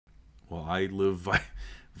Well, I live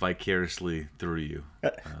vicariously through you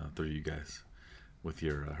guys, with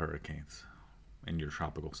your hurricanes and your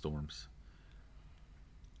tropical storms.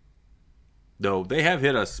 Though they have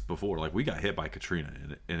hit us before, like we got hit by Katrina,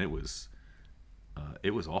 and it was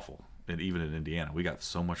awful. And even in Indiana, we got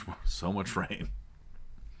so much rain.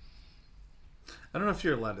 I don't know if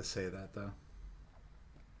you're allowed to say that though.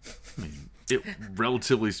 I mean, it,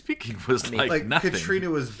 relatively speaking, was like nothing. Katrina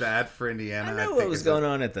was bad for Indiana. I know what was going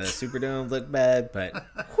on at the Superdome looked bad, but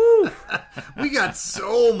whew. We got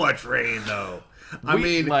so much rain though. I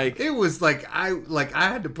mean, it was like I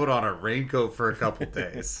had to put on a raincoat for a couple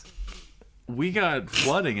days. We got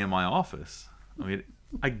flooding in my office. I mean,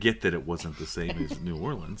 I get that it wasn't the same as New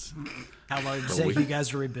Orleans. How long did it take you guys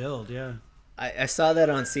to rebuild? Yeah. I saw that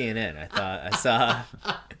on CNN. I saw.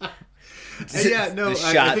 Yeah, no,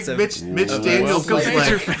 I think of Mitch Daniels was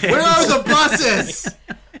like, "Where are the buses?"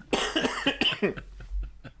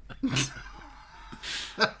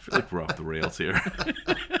 I feel like we're off the rails here.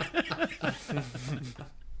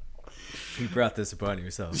 You brought this upon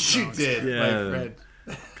yourself. You did, my friend.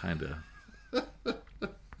 Kind of.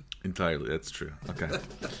 Entirely, that's true. Okay.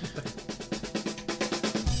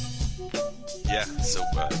 Yeah, so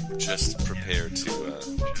just prepare to...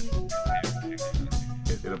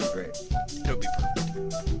 It'll be great. It'll be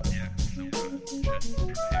perfect. Yeah, so just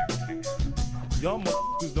prepare to... Y'all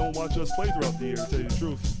motherfuckers don't watch us play throughout the year, to tell you the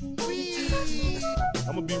truth.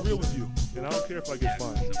 I'm gonna be real with you, and I don't care if I get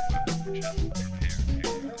fined.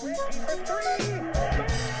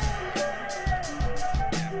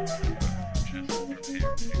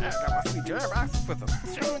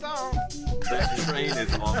 That train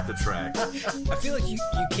is off the track. I feel like you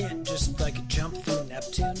can't just like jump through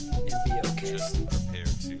Neptune and be okay. Just prepare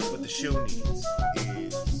to... What the show needs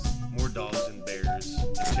is more dogs and bears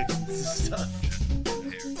and chickens and stuff.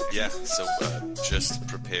 Yeah, so just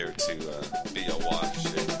prepare to be awash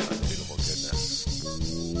in unbeatable goodness.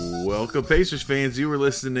 Welcome, Pacers fans. You are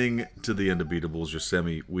listening to the Undebeatables, your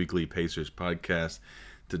semi-weekly Pacers podcast.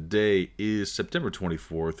 Today is September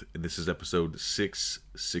 24th, and this is episode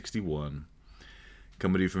 661.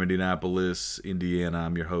 Coming to you from Indianapolis, Indiana,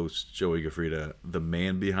 I'm your host, Joey Gaffrida, the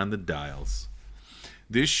man behind the dials.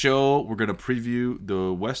 This show, we're going to preview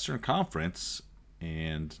the Western Conference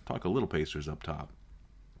and talk a little Pacers up top.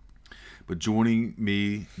 But joining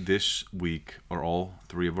me this week are all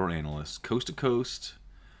three of our analysts, coast to coast,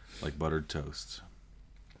 like buttered toast.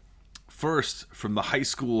 First, from the high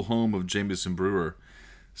school home of Jameson Brewer,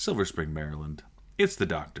 Silver Spring, Maryland, it's the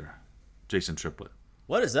doctor, Jason Triplett.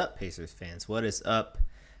 What is up, Pacers fans? What is up,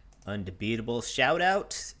 Undebeatable? Shout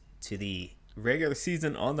out to the regular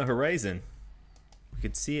season on the horizon. We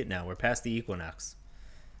could see it now. We're past the equinox.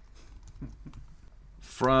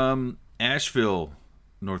 From Asheville,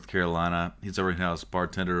 North Carolina, he's our in-house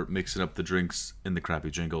bartender mixing up the drinks in the crappy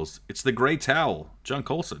jingles. It's the Gray Towel, John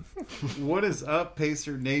Colson. What is up,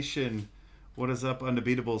 Pacer Nation? What is up,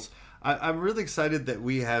 Undebeatables? I'm really excited that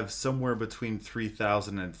we have somewhere between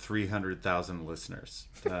 3,000 and 300,000 listeners.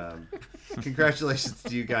 Congratulations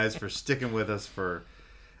to you guys for sticking with us for,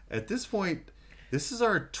 at this point, this is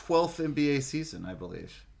our 12th NBA season, I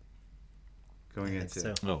believe. Going into.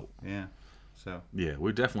 So. Oh. Yeah. So. Yeah,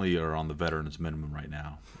 we definitely are on the veterans minimum right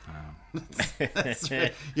now. That's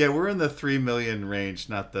right. Yeah, we're in the 3 million range,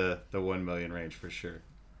 not the 1 million range for sure.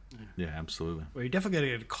 Yeah, absolutely. Well, you're definitely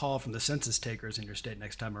going to get a call from the census takers in your state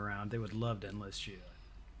next time around. They would love to enlist you.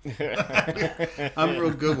 I'm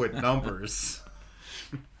real good with numbers.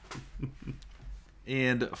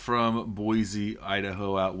 And from Boise,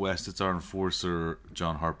 Idaho, out west, it's our enforcer,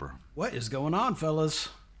 John Harper. What is going on, fellas?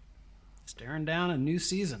 Staring down a new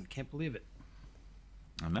season. Can't believe it.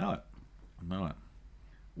 I know it.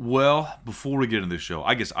 Well, before we get into the show,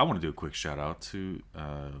 I guess I want to do a quick shout out to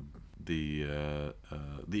the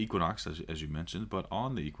Equinox, as you mentioned. But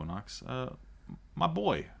on the Equinox, my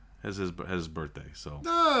boy has his birthday. So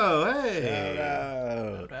oh,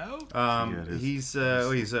 hey, he's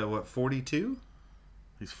what, 42?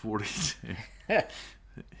 He's 42.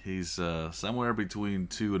 He's somewhere between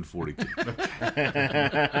 2 and 42.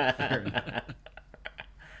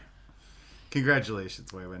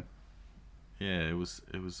 Congratulations, Waywin. Yeah, it was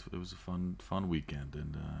a fun weekend,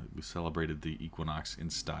 and we celebrated the Equinox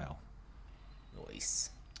in style.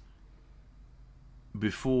 Nice.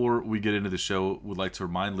 Before we get into the show, we'd like to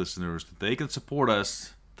remind listeners that they can support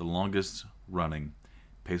us, the longest running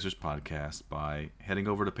Pacers podcast, by heading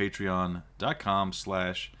over to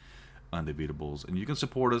patreon.com/undebeatables, and you can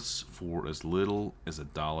support us for as little as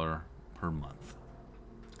 $1 per month.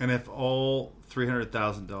 And if all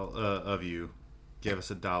 300,000 of you give us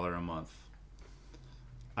 $1 a month,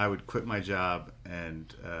 I would quit my job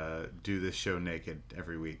and do this show naked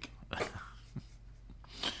every week.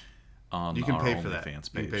 On You can our pay for that. OnlyFans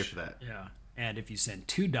You page. can pay for that. Yeah. And if you send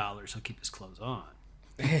 $2, he'll keep his clothes on.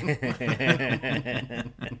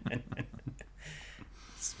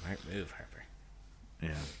 Smart move, Harper.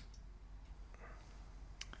 Yeah.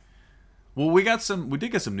 Well, we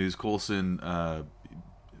did get some news, Coulson.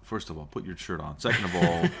 First of all, put your shirt on. Second of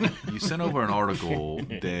all, you sent over an article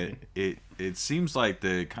that it seems like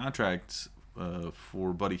the contract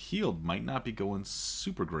for Buddy Hield might not be going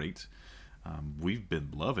super great. We've been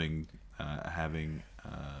loving having,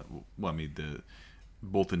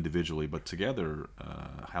 both individually, but together,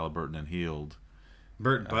 Halliburton and Hield.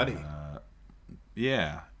 Bert Buddy.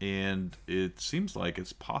 Yeah, and it seems like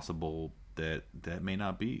it's possible that may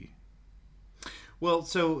not be. Well,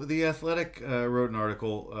 so The Athletic wrote an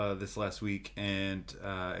article this last week, and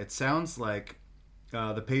it sounds like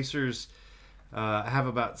the Pacers have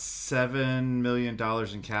about $7 million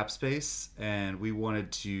in cap space, and we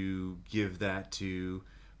wanted to give that to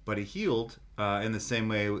Buddy Hield in the same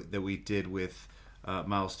way that we did with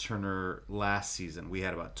Miles Turner last season. We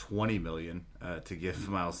had about $20 million to give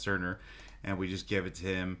Miles Turner, and we just gave it to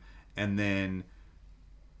him. And then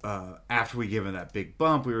after we gave him that big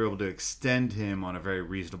bump, we were able to extend him on a very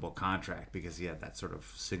reasonable contract because he had that sort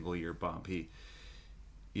of single-year bump. He,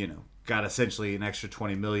 got essentially an extra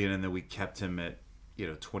 $20 million, and then we kept him at,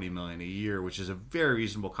 $20 million a year, which is a very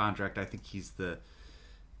reasonable contract. I think he's the,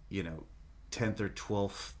 10th or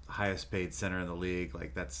 12th highest paid center in the league.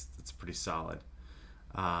 Like that's pretty solid.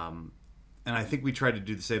 And I think we tried to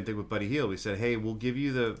do the same thing with Buddy Hield. We said, hey, we'll give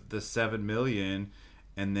you the $7 million,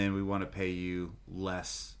 and then we want to pay you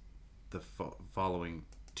less the following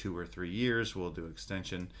 2 or 3 years. We'll do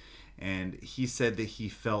extension. And he said that he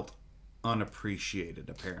felt unappreciated,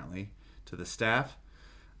 apparently, to the staff.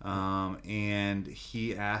 And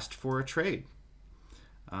he asked for a trade.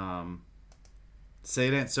 Say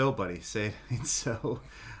it ain't so, buddy. Say it ain't so.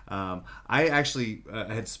 I actually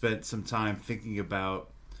had spent some time thinking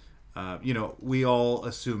about, we all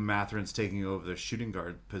assume Matherin's taking over the shooting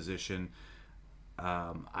guard position.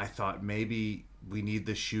 I thought maybe we need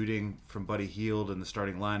the shooting from Buddy Hield in the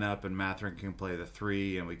starting lineup, and Matherin can play the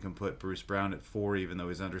 3, and we can put Bruce Brown at 4, even though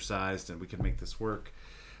he's undersized, and we can make this work.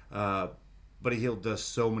 Buddy Hield does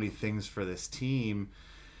so many things for this team.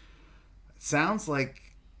 It sounds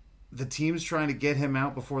like the team's trying to get him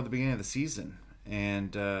out before the beginning of the season,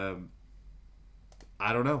 and I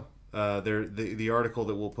don't know. The article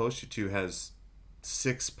that we'll post you to has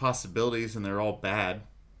 6 possibilities, and they're all bad.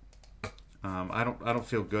 I don't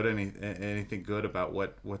feel good anything good about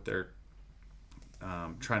what they're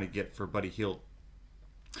trying to get for Buddy Hield.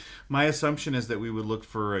 My assumption is that we would look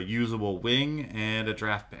for a usable wing and a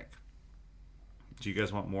draft pick. Do you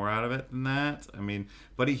guys want more out of it than that? I mean,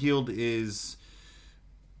 Buddy Hield is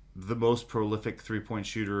the most prolific 3-point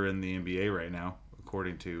shooter in the NBA right now,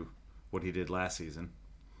 according to what he did last season.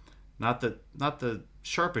 Not the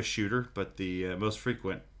sharpest shooter, but the most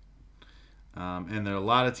frequent. And there are a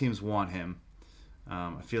lot of teams want him.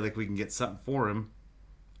 I feel like we can get something for him,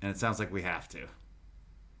 and it sounds like we have to.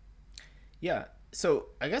 Yeah, so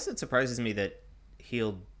I guess it surprises me that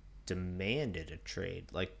Hield demanded a trade.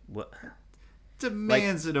 Like what?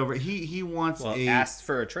 Demands it over. He wants asked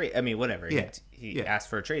for a trade. I mean, whatever. Yeah. He asked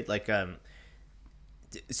for a trade. Like,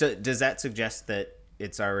 so does that suggest that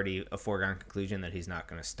it's already a foregone conclusion that he's not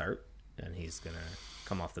going to start and he's going to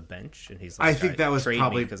come off the bench? And he's like, I think that was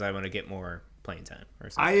probably because I want to get more playing time or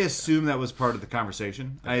something. I assume that was part of the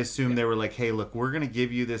conversation. I assume they were like, hey, look, we're going to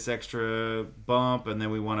give you this extra bump, and then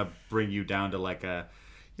we want to bring you down to like a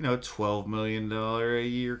 $12 million a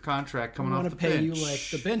year contract coming off the bench. We want to pay you like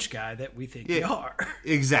the bench guy that we think you are.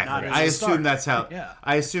 Exactly. I assume that's how. Yeah.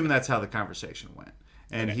 I assume that's how the conversation went.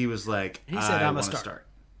 And he was like, He said, "I'm a wanna starter."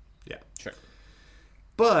 Yeah. Sure.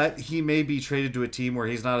 But he may be traded to a team where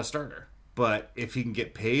he's not a starter. But if he can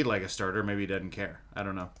get paid like a starter, maybe he doesn't care. I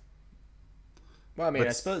don't know. Well, I mean,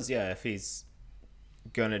 I suppose, if he's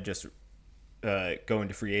gonna just go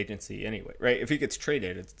into free agency anyway, right? If he gets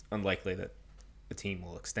traded, it's unlikely that the team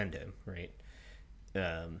will extend him, right?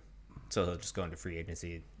 So he'll just go into free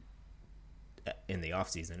agency in the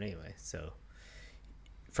offseason anyway. So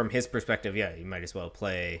from his perspective, you might as well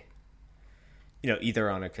play, either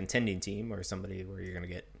on a contending team or somebody where you're going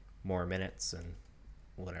to get more minutes and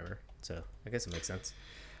whatever. So I guess it makes sense.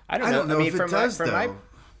 I don't know. I mean, if it from does, my, though.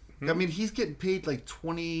 I mean, he's getting paid like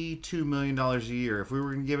 $22 million a year. If we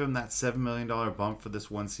were going to give him that $7 million bump for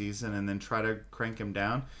this one season and then try to crank him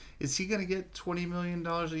down, is he going to get $20 million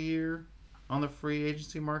a year on the free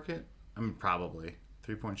agency market? I mean, probably.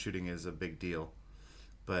 3-point shooting is a big deal.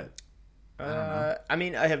 But I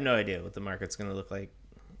mean, I have no idea what the market's going to look like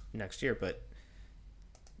next year, but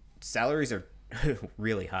salaries are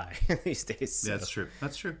really high these days. So That's true.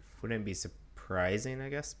 That's true. wouldn't be surprising, I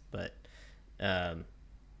guess. But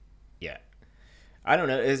yeah, I don't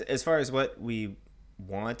know. As far as what we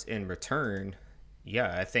want in return,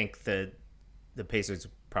 yeah, I think that the Pacers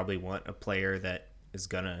probably want a player that is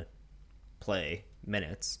gonna play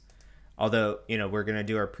minutes. Although, we're gonna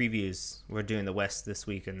do our previews. We're doing the West this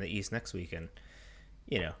week and the East next week, and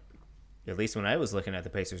at least when I was looking at the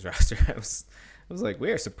Pacers roster, I was like,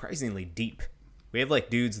 we are surprisingly deep. We have like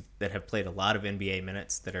dudes that have played a lot of NBA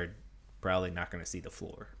minutes that are probably not going to see the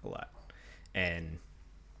floor a lot, and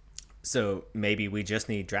so maybe we just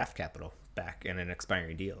need draft capital back in an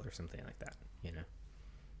expiring deal or something like that.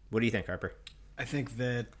 What do you think, Harper? I think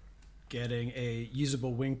that getting a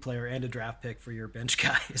usable wing player and a draft pick for your bench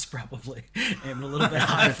guy is probably aiming a little bit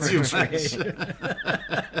high for a trade.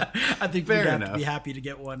 I think we'd have to be happy to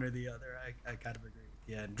get one or the other. I kind of agree.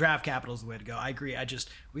 Yeah, draft capital is the way to go. I agree.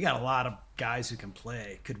 We got a lot of guys who can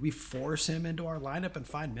play. Could we force him into our lineup and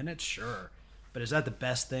find minutes? Sure. But is that the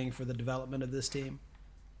best thing for the development of this team?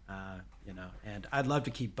 And I'd love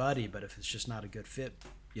to keep Buddy, but if it's just not a good fit,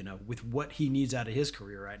 with what he needs out of his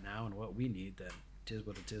career right now and what we need, then it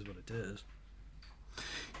is what it is.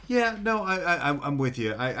 Yeah, no, I'm with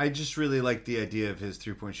you. I just really like the idea of his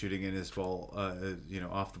 3-point shooting and his ball,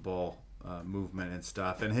 off the ball movement and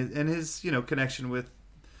stuff, and his connection with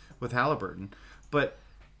Halliburton. But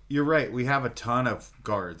you're right, we have a ton of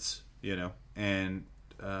guards, and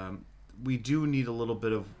we do need a little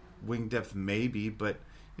bit of wing depth, maybe. But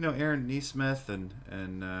Aaron Nesmith and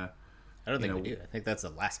I don't think we do. I think that's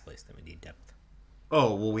the last place that we need depth.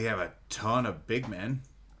 Oh well, we have a ton of big men.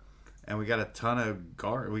 And we got a ton of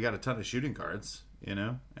We got a ton of shooting guards,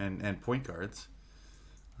 and point guards.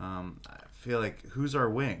 I feel like who's our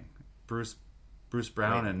wing? Bruce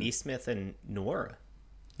Brown and Nesmith and Nwora.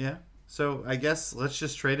 Yeah. So I guess let's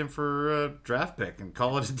just trade him for a draft pick and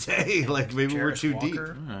call it a day. Like maybe we're too deep. All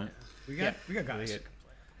right. We got guys.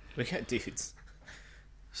 We got dudes.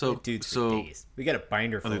 So dudes for days. We got a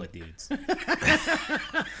binder full of dudes.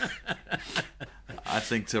 I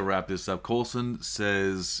think to wrap this up, Colson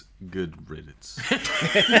says good riddance. All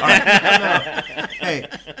right. No. Hey,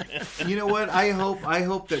 you know what? I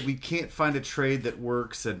hope that we can't find a trade that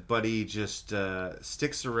works and Buddy just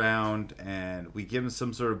sticks around and we give him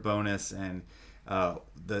some sort of bonus and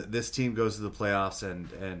this team goes to the playoffs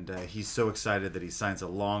and he's so excited that he signs a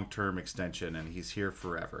long-term extension and he's here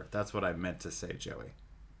forever. That's what I meant to say, Joey.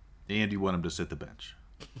 And you want him to sit the bench.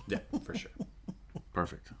 Yeah, for sure.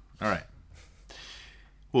 Perfect. All right.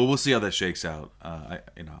 Well, we'll see how that shakes out. I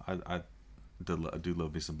do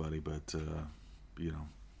love me somebody, but like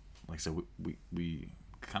I said, we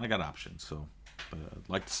kind of got options. So, but I'd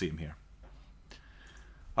like to see him here.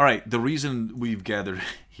 All right, the reason we've gathered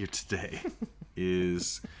here today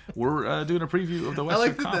is we're doing a preview of the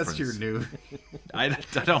Western Conference. I like that that's your new... I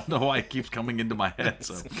don't know why it keeps coming into my head,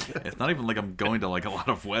 so it's not even like I'm going to like a lot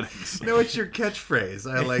of weddings. No, it's your catchphrase.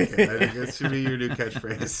 I like it. I think that should be your new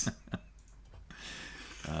catchphrase.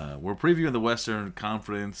 We're previewing the Western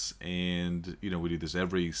Conference, and we do this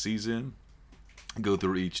every season. Go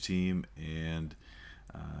through each team, and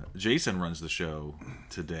Jason runs the show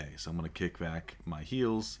today, so I'm going to kick back my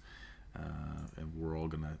heels, and we're all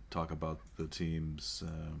going to talk about the teams.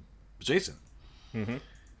 Jason,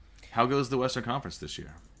 how goes the Western Conference this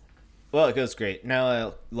year? Well, it goes great. Now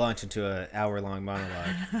I'll launch into an hour-long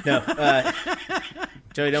monologue. No,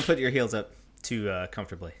 Joey, don't put your heels up too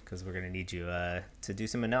comfortably because we're going to need you to do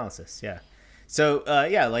some analysis. Yeah. So,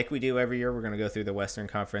 like we do every year, we're going to go through the Western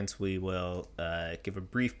Conference. We will give a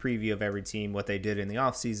brief preview of every team, what they did in the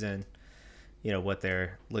offseason, what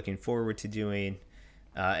they're looking forward to doing,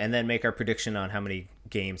 and then make our prediction on how many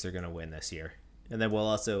games they're going to win this year. And then we'll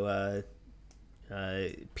also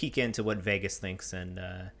peek into what Vegas thinks, and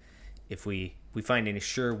if we find any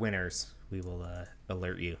sure winners, we will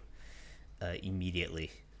alert you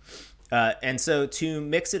immediately. And so to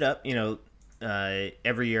mix it up,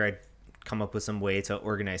 every year I come up with some way to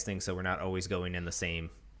organize things so we're not always going in the same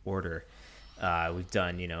order. We've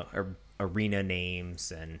done, arena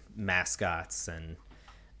names and mascots. And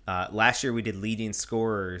last year we did leading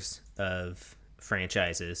scorers of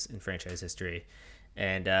franchises in franchise history.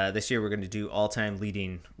 And this year we're going to do all-time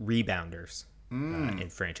leading rebounders in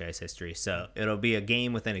franchise history. So it'll be a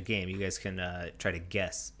game within a game. You guys can try to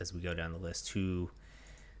guess as we go down the list who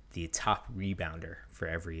the top rebounder for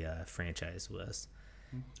every franchise was.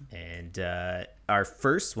 And our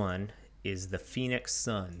first one is the Phoenix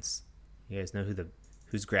Suns. You guys know who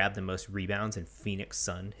who's grabbed the most rebounds in Phoenix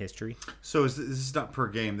Sun history. So this is not per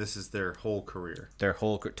game. This is their whole career. Their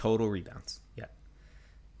whole total rebounds. Yeah.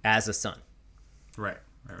 As a Sun. Right.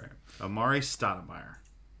 Amari Stoudemire.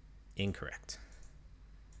 Incorrect.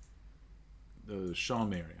 Sean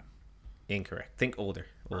Marion. Incorrect. Think older.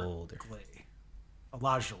 Older.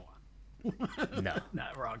 Olajuwon. No.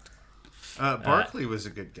 Not wrong. Barkley was a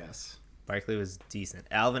good guess. Barkley was decent.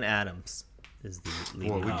 Alvin Adams is the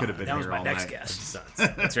leading. Well, we could have been that was here my all next night. guess. Suns.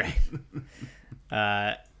 That's right.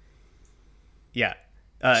 Yeah.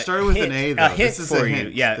 Start with an A, though. A hint This is for a you.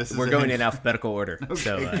 hint. Yeah, This is we're a going hint. in alphabetical order.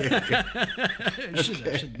 So, I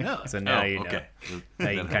should know. so now you know. Okay. Now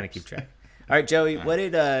you can kind of keep track. All right, Joey. What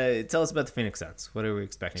did tell us about the Phoenix Suns? What are we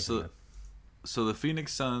expecting from them? So the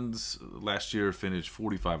Phoenix Suns last year finished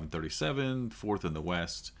 45-37, fourth in the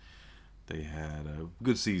West. They had a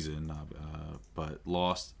good season, but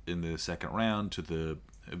lost in the second round to the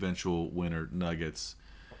eventual winner Nuggets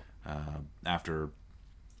after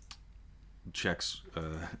Czech's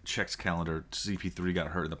calendar. CP3 got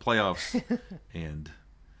hurt in the playoffs, and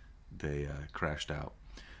they crashed out.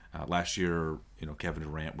 Last year, Kevin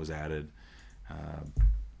Durant was added.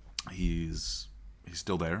 He's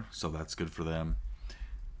still there, so that's good for them.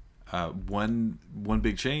 One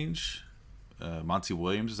big change. Monty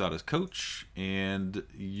Williams is out as coach, and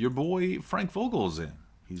your boy Frank Vogel is in.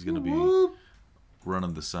 He's going to be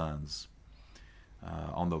running the Suns.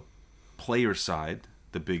 On the player side,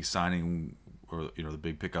 the big signing or the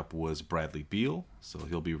big pickup was Bradley Beal, so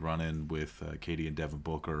he'll be running with Katie and Devin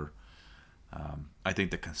Booker. I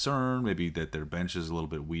think the concern maybe that their bench is a little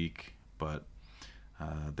bit weak, but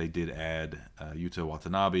they did add Yuta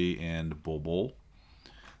Watanabe and Bol.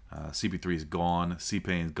 CP3 is gone.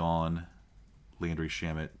 C-Pain's gone. Landry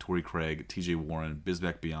Shamet, Torrey Craig, TJ Warren,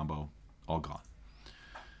 Bismack Biyombo, all gone.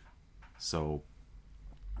 So,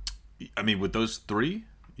 I mean, with those three,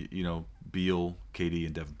 Beal, KD,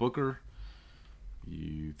 and Devin Booker,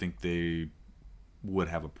 you think they would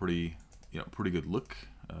have a pretty good look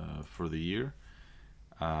for the year.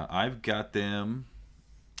 I've got them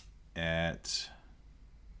at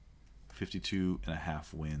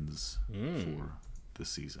 52.5 wins for the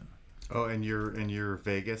season. Oh, and you're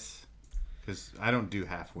Vegas? Because I don't do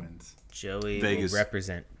half wins. Joey Vegas. will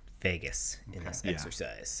represent Vegas in this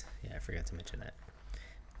exercise. Yeah, I forgot to mention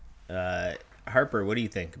that. Harper, what do you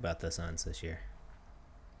think about the Suns this year?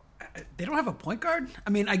 They don't have a point guard. I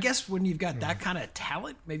mean, I guess when you've got that kind of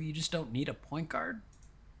talent, maybe you just don't need a point guard.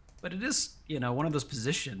 But it is, one of those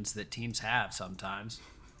positions that teams have sometimes.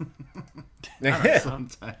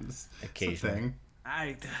 Sometimes. Occasionally.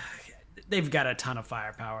 They've got a ton of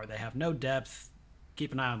firepower. They have no depth.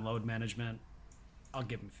 Keep an eye on load management. I'll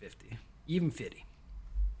give them 50. Even 50.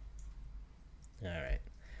 All right.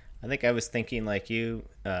 I think I was thinking like you.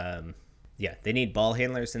 They need ball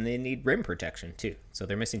handlers and they need rim protection too. So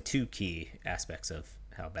they're missing two key aspects of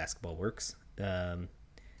how basketball works. I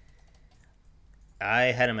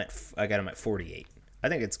got them at 48. I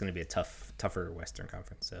think it's going to be a tougher Western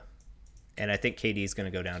Conference. So, and I think KD is going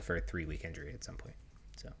to go down for a 3-week injury at some point.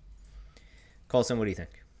 So, Colson, what do you think?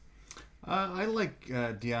 I like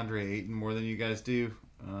DeAndre Ayton more than you guys do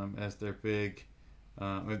as their big.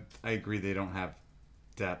 I agree they don't have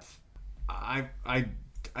depth. I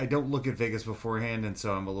don't look at Vegas beforehand, and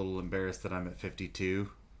so I'm a little embarrassed that I'm at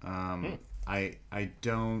 52. I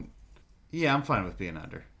don't. Yeah, I'm fine with being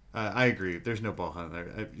under. I agree. There's no ball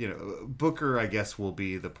handler. Booker, I guess, will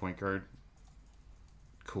be the point guard.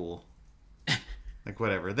 Cool. Like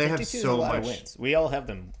whatever. They have so much wins. We all have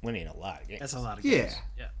them winning a lot of games. That's a lot of games.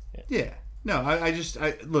 Yeah. No,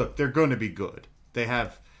 I look, they're going to be good. They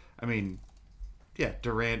have,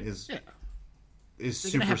 Durant is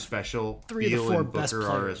super special. 3 Beal of the 4 and best Booker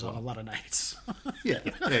are players as on well. a lot of nights. Yeah,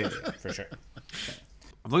 For sure.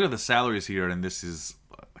 I'm looking at the salaries here, and this is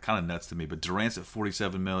kind of nuts to me. But Durant's at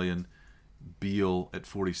 $47 million, Beal at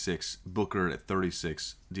 46, Booker at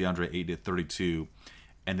 36, DeAndre Ayton at 32,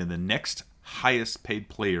 and then the next highest paid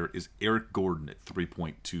player is Eric Gordon at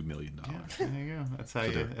 $3.2 million. There you go.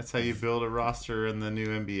 That's how you build a roster in the new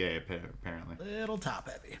NBA. Apparently, Little top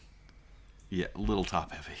heavy. Yeah, a little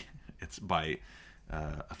top heavy. It's by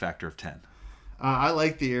a factor of 10. I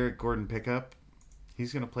like the Eric Gordon pickup.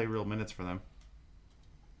 He's going to play real minutes for them.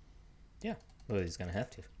 Yeah. Well, he's going to have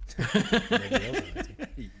to.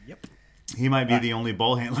 Yep. He might be the only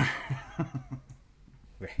ball handler.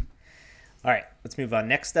 Right. All right, let's move on.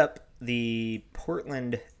 Next up, the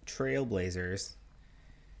Portland Trailblazers.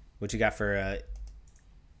 What you got for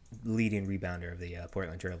leading rebounder of the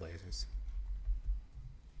Portland Trailblazers?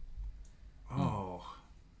 Oh.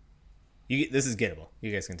 This is gettable.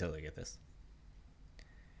 You guys can totally get this.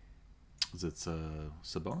 Is it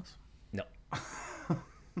Sabonis? No.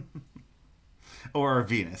 Or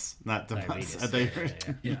Venus, not Venus. Demas.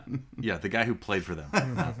 Yeah, the guy who played for them,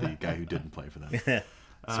 not the guy who didn't play for them. Sorry,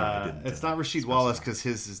 I didn't. It's not Rasheed Wallace because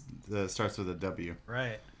his starts with a W.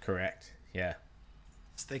 Right. Correct. Yeah.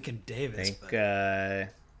 I was thinking Davis. I think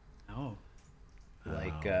no.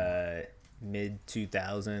 Mid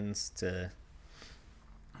 2000s to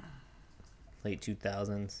late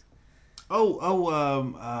 2000s.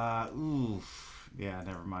 Yeah,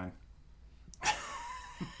 never mind.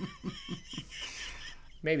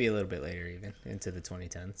 Maybe a little bit later, even into the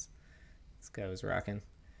 2010s. This guy was rocking.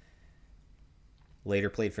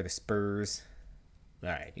 Later played for the Spurs. All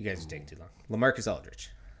right, you guys are taking too long. LaMarcus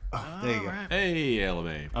Aldridge. Oh, there you go. Right. Hey,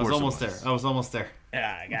 LMA. I was almost there.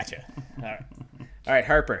 Ah, I gotcha. All right,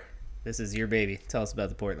 Harper. This is your baby. Tell us about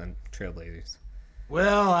the Portland Trailblazers.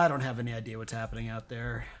 Well, I don't have any idea what's happening out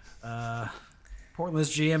there.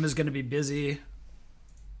 Portland's GM is going to be busy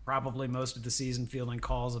probably most of the season fielding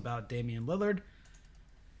calls about Damian Lillard.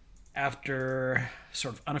 After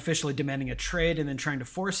sort of unofficially demanding a trade and then trying to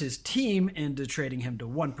force his team into trading him to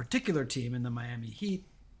one particular team in the Miami Heat,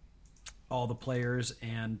 all the players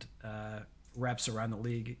and reps around the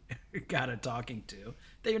league got a talking to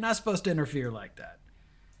that you're not supposed to interfere like that.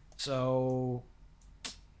 So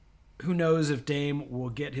who knows if Dame will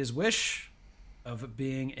get his wish of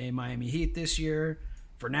being a Miami Heat this year.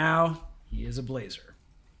 For now, he is a Blazer.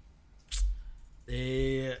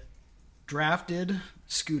 They drafted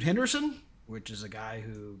Scoot Henderson, which is a guy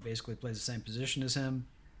who basically plays the same position as him.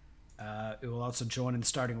 It will also join in the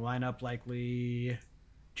starting lineup, likely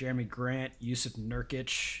Jeremy Grant, Yusuf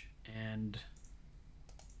Nurkic, and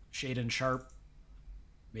Shaedon Sharp,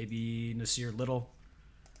 maybe Nasir Little.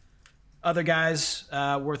 Other guys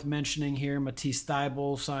worth mentioning here, Matisse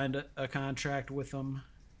Thybulle signed a contract with them,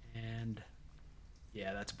 and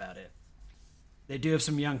yeah, that's about it. They do have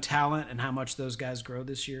some young talent, and how much those guys grow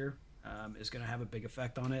this year is going to have a big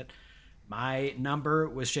effect on it. My number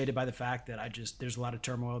was shaded by the fact that there's a lot of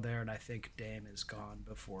turmoil there, and I think Dame is gone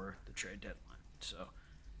before the trade deadline. So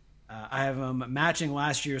I have them matching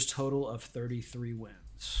last year's total of 33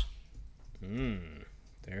 wins.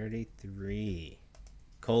 33.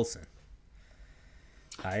 Colson.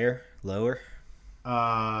 Higher? Lower?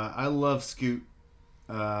 I love Scoot.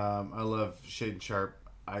 I love Shaedon Sharp.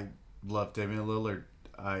 I love Damian Lillard.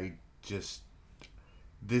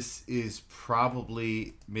 This is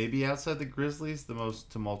probably, maybe outside the Grizzlies, the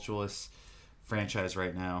most tumultuous franchise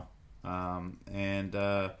right now.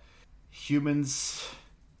 Humans,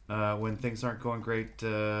 when things aren't going great,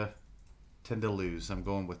 tend to lose. I'm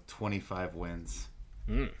going with 25 wins.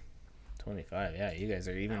 25, yeah. You guys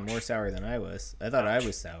are even more sour than I was. I thought I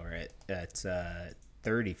was sour at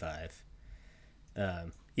 35.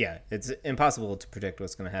 Yeah, it's impossible to predict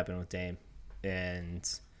what's going to happen with Dame. And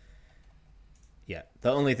yeah,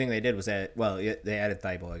 the only thing they did was they added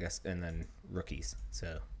Thybulle, I guess, and then rookies.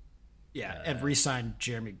 So yeah, and re-signed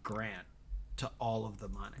Jeremy Grant to all of the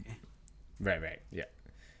money. Right, yeah.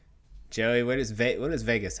 Joey, what does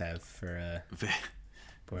Vegas have for?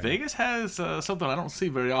 Vegas has something I don't see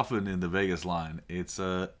very often in the Vegas line. It's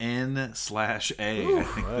N/A. I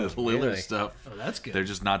think the Lillard stuff. Oh, that's good. They're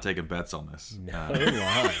just not taking bets on this. No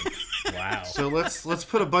line. Wow. So let's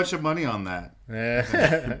put a bunch of money on that.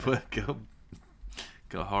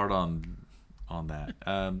 Go hard on that.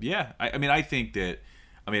 Yeah, I think that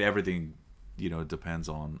everything depends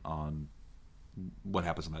on what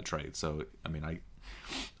happens in that trade. So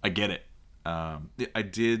I get it. I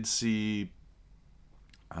did see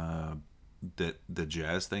that the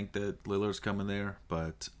Jazz think that Lillard's coming there,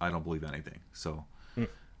 but I don't believe anything. So,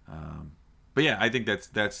 but yeah, I think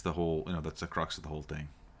that's the whole that's the crux of the whole thing.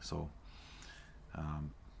 So,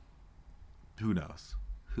 who knows?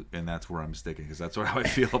 And that's where I'm sticking because that's how I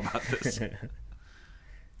feel about this.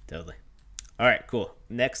 Totally. All right, cool.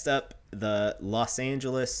 Next up, the Los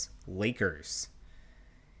Angeles Lakers.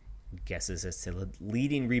 Guesses as to the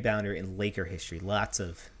leading rebounder in Laker history. Lots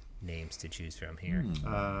of names to choose from here.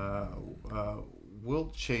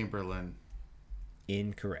 Wilt Chamberlain.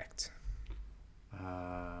 Incorrect.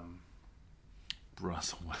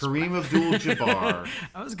 Russell Westbrook. Kareem Abdul-Jabbar.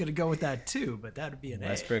 I was going to go with that too, but that would be an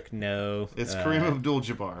Westbrook, no. It's Kareem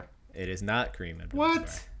Abdul-Jabbar. It is not Kareem Abdul-Jabbar.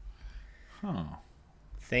 What? Huh.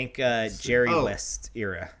 Think Jerry West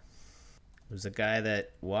era. It was a guy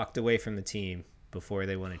that walked away from the team before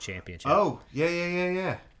they won a championship. Oh,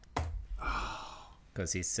 yeah.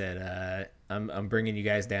 Because he said, I'm bringing you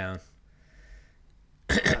guys down.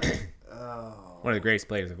 One of the greatest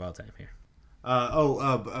players of all time here.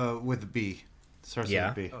 With a B. Starts with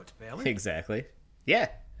a B. Oh, it's Bailey? Exactly. Yeah.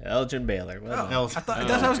 Elgin Baylor. Well done. I thought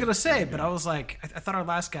that's what I was gonna say, but I was like, I thought our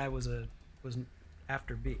last guy was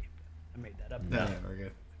after B. I made that up. No, we're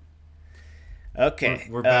good. Okay.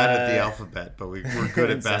 We're bad at the alphabet, but we're good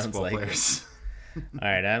at basketball like players. All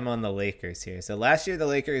right, I'm on the Lakers here. So last year the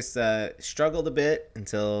Lakers struggled a bit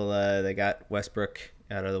until they got Westbrook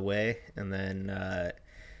out of the way, and then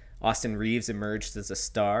Austin Reeves emerged as a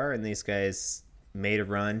star, and these guys made a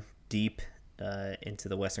run deep into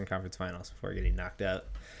the Western Conference Finals before getting knocked out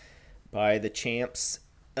by the champs.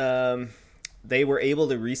 They were able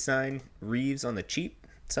to re-sign Reeves on the cheap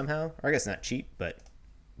somehow, or I guess not cheap, but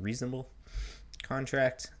reasonable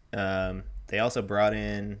contract. They also brought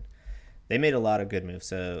in, they made a lot of good moves.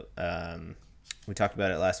 So we talked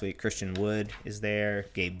about it last week. Christian Wood is there.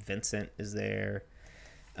 Gabe Vincent is there.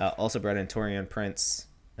 Also brought in Taurean Prince,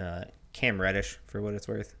 Cam Reddish for what it's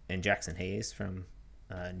worth, and Jackson Hayes from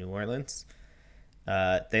New Orleans.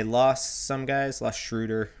 They lost some guys, lost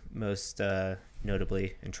Schroeder most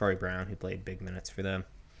notably, and Troy Brown, who played big minutes for them.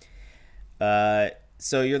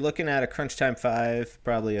 So you're looking at a crunch time five,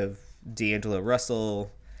 probably of D'Angelo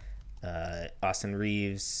Russell, Austin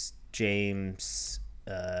Reeves, James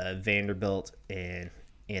Vanderbilt, and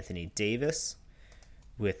Anthony Davis,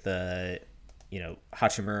 with Hachimura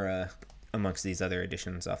amongst these other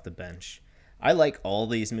additions off the bench. I like all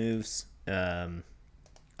these moves. I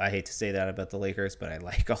hate to say that about the Lakers, but I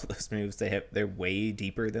like all those moves. They're way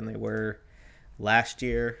deeper than they were last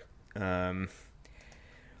year.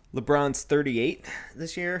 LeBron's 38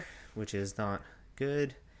 this year, which is not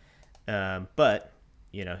good. But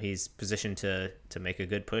he's positioned to make a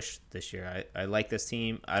good push this year. I like this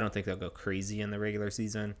team. I don't think they'll go crazy in the regular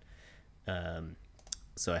season.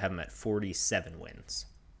 So I have them at 47 wins.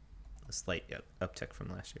 A slight uptick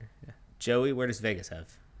from last year. Yeah. Joey, where does Vegas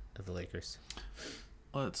have of the Lakers?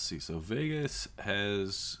 Let's see. So Vegas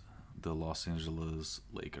has the Los Angeles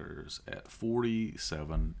Lakers at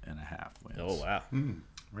 47.5 wins. Oh, wow.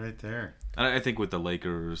 Right there. I think with the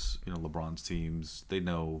Lakers, LeBron's teams, they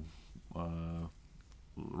know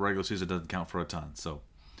regular season doesn't count for a ton. So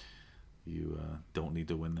you don't need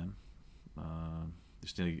to win them.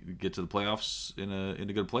 Just need to get to the playoffs in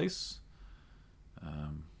a good place.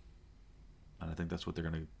 And I think that's what they're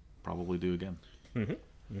going to probably do again. Mm-hmm.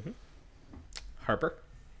 Mm-hmm. Harper?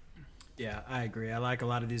 Yeah, I agree. I like a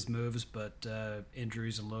lot of these moves, but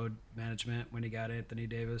injuries and load management when you got Anthony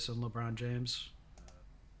Davis and LeBron James.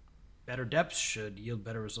 Better depth should yield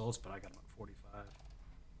better results, but I got them at 45.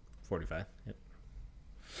 45, yep.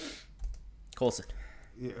 Colson?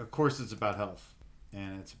 Yeah, of course it's about health,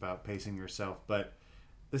 and it's about pacing yourself, but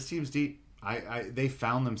this team's deep. They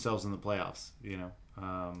found themselves in the playoffs,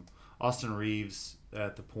 Austin Reeves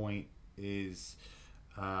at the point is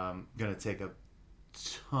going to take a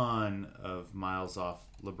ton of miles off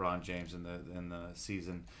LeBron James in the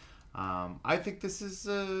season. I think this is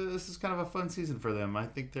kind of a fun season for them. I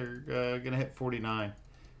think they're going to hit 49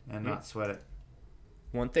 and not sweat it.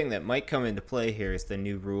 One thing that might come into play here is the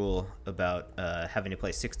new rule about having to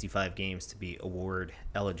play 65 games to be award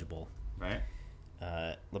eligible. Right.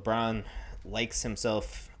 LeBron likes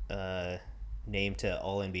himself named to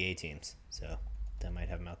all NBA teams, so that might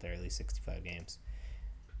have him out there at least 65 games.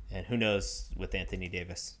 And who knows with Anthony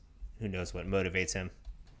Davis? Who knows what motivates him?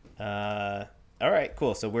 All right,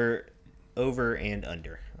 cool. So we're over and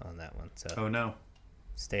under on that one. So oh no,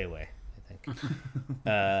 stay away, I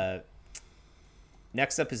think.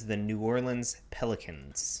 Next up is the New Orleans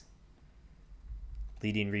Pelicans.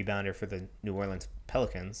 Leading rebounder for the New Orleans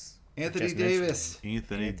Pelicans, Anthony Davis.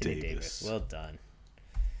 Anthony Davis. Well done.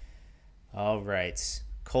 All right.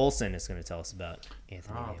 Colson is going to tell us about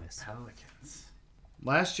Anthony Davis. The Pelicans.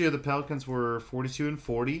 Last year, the Pelicans were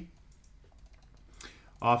 42-40.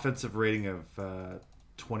 Offensive rating of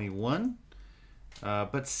 21,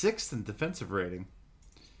 but sixth in defensive rating.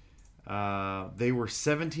 They were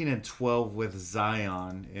 17-12 with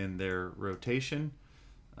Zion in their rotation.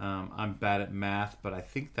 I'm bad at math, but I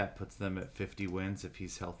think that puts them at 50 wins if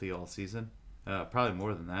he's healthy all season. Probably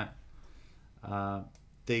more than that.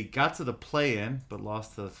 They got to the play-in, but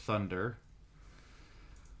lost to the Thunder.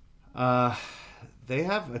 They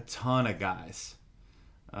have a ton of guys.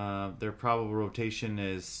 Their probable rotation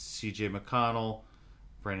is C.J. McConnell,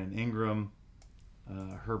 Brandon Ingram,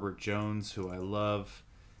 Herbert Jones, who I love,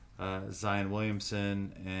 Zion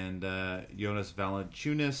Williamson, and Jonas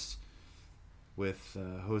Valanciunas, with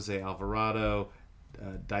Jose Alvarado,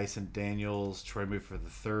 Dyson Daniels, Troy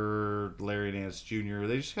Muford III, Larry Nance Jr.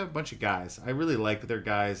 They just have a bunch of guys. I really like their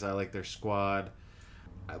guys. I like their squad.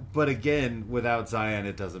 But again, without Zion,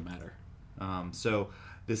 it doesn't matter. So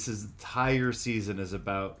this entire season is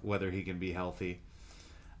about whether he can be healthy.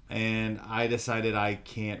 And I decided I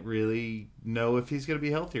can't really know if he's going to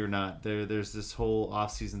be healthy or not. There's this whole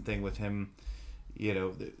off-season thing with him,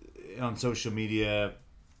 on social media,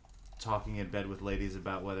 talking in bed with ladies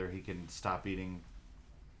about whether he can stop eating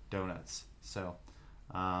donuts. So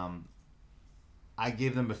I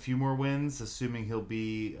gave them a few more wins, assuming he'll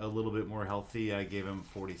be a little bit more healthy. I gave him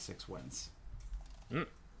 46 wins.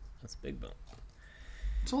 That's a big bump.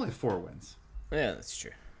 It's only 4 wins. Yeah, that's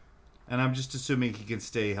true. And I'm just assuming he can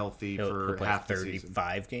stay healthy for play half the season.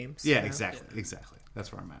 35 games? Yeah, exactly.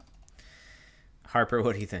 That's where I'm at. Harper,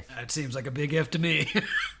 what do you think? That seems like a big if to me.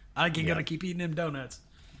 I think you're going to keep eating them donuts.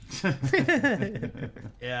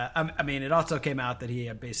 Yeah, I mean, it also came out that he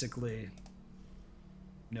had basically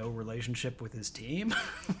no relationship with his team.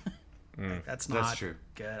 That's true.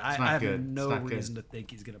 Good. I have no reason to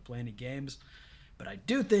think he's going to play any games, but I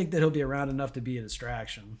do think that he'll be around enough to be a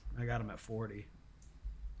distraction. I got him at 40.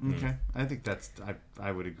 Okay, I think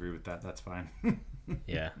I would agree with that. That's fine.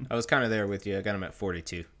 Yeah, I was kind of there with you. I got them at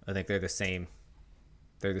 42. I think they're the same.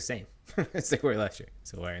 They're the same as they were last year.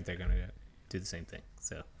 So why aren't they going to do the same thing?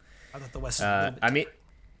 So I thought the West was a little bit I mean,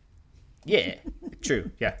 yeah, true.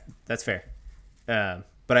 Yeah, that's fair.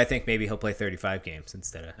 But I think maybe he'll play 35 games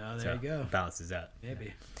instead of. Oh, there you go. It balances out.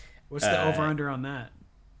 Maybe. What's the over/under on that?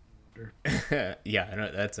 Yeah, I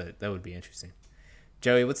know that would be interesting.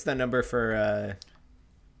 Joey, what's the number for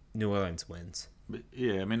New Orleans wins?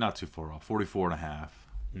 Yeah, I mean, not too far off. 44.5.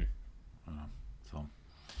 So.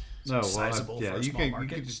 No, sizable for a small market.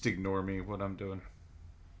 You can just ignore me what I'm doing.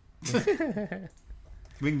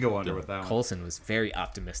 We can go under with that one. Colson was very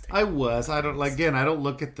optimistic. I was. I don't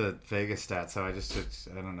look at the Vegas stats, so I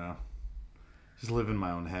don't know. Just live in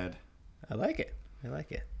my own head. I like it.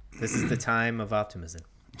 This is the time of optimism.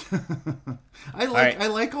 I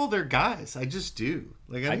like all their guys. I just do.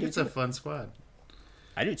 I think it's a fun squad.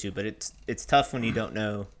 I do too, but it's tough when you don't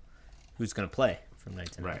know who's going to play from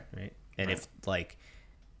night to night, right? And if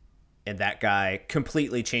and that guy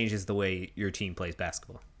completely changes the way your team plays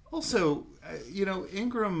basketball. Also,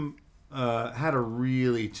 Ingram had a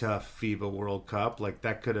really tough FIBA World Cup.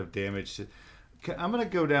 That could have damaged it. I'm going to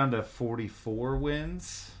go down to 44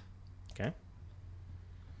 wins. Okay.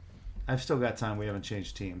 I've still got time. We haven't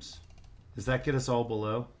changed teams. Does that get us all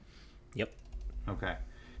below? Yep. Okay.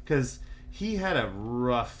 Because he had a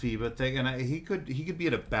rough FIBA thing, and he could be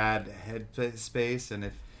in a bad head space,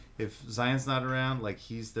 and if Zion's not around,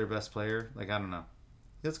 he's their best player, I don't know.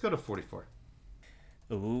 Let's go to 44.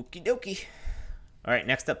 Okie dokie. All right,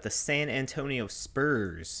 next up, the San Antonio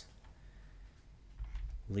Spurs.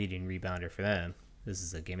 Leading rebounder for them. This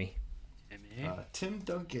is a gimme. Tim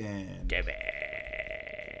Duncan. Gimme.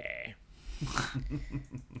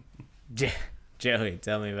 Joey,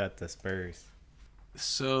 tell me about the Spurs.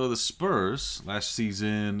 So the Spurs last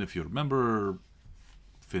season, if you remember,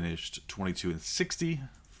 finished 22-60,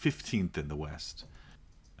 15th in the West.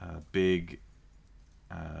 Big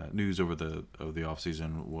news over the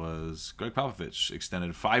offseason was Greg Popovich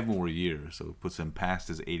extended 5 more years, so it puts him past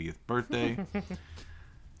his 80th birthday.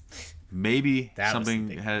 Maybe that has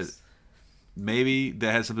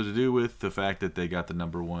something to do with the fact that they got the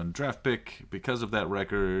number 1 draft pick because of that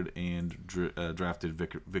record and drafted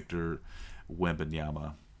Victor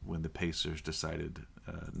Wembanyama when the Pacers decided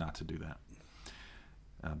not to do that.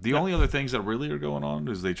 The only other things that really are going on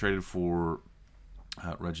is they traded for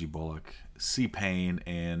Reggie Bullock, C. Payne,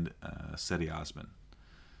 and Seti Osman.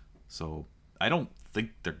 So I don't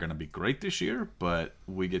think they're going to be great this year, but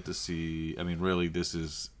we get to see. I mean, really, this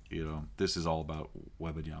is all about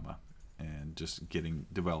Wembanyama and just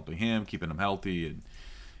developing him, keeping him healthy, and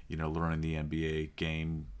learning the NBA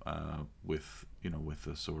game with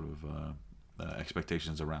the sort of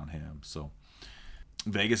expectations around him. So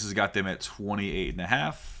Vegas has got them at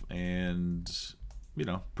 28.5, and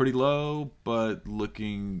pretty low, but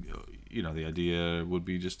looking, the idea would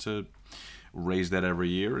be just to raise that every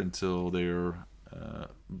year until they're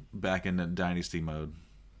back in the dynasty mode.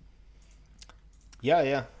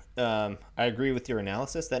 Yeah. I agree with your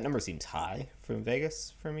analysis. That number seems high from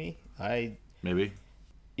Vegas for me. Maybe.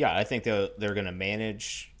 Yeah, I think they're going to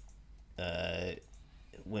manage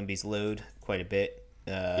Wemby's load quite a bit,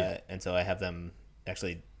 and so I have them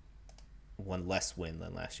actually one less win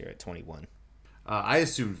than last year at 21. I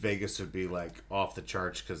assumed Vegas would be off the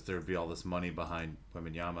charts because there would be all this money behind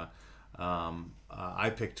Wembanyama. I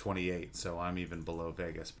picked 28, so I'm even below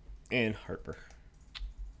Vegas. And Harper.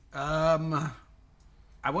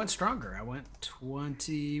 I went stronger. I went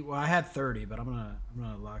 20. Well, I had 30, but I'm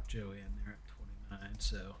gonna lock Joey in there at 29.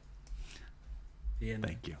 So,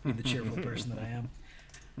 thank you. Be the cheerful person that I am.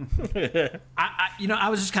 I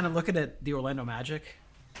was just kind of looking at the Orlando Magic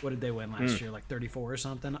what did they win last year? Like 34 or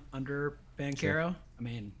something under Banchero. Sure. I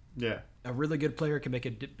mean, yeah, a really good player can make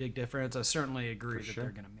a big difference. I certainly agree that they're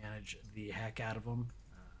going to manage the heck out of him.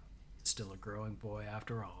 Still a growing boy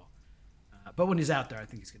after all. But when he's out there, I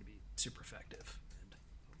think he's going to be super effective and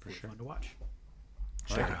hopefully fun to watch.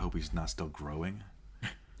 I hope he's not still growing.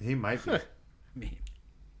 He might be. I mean,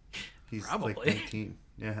 he's probably. like 19.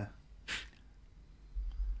 Yeah.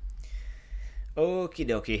 Okie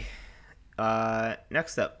dokie.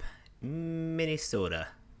 Next up, Minnesota.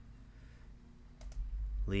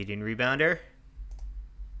 Leading rebounder.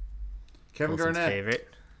 Kevin Colson's Garnett. favorite.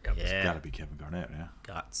 Yep, yeah. It's got to be Kevin Garnett, yeah.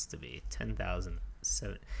 Gots to be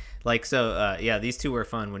 10,007. Like, so, yeah, these two were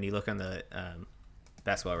fun when you look on the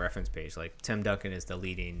basketball reference page. Like, Tim Duncan is the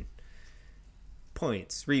leading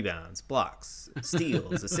points, rebounds, blocks,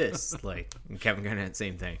 steals, assists. Like, and Kevin Garnett,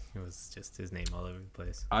 same thing. It was just his name all over the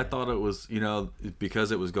place. I thought it was,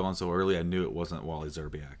 because it was going so early, I knew it wasn't Wally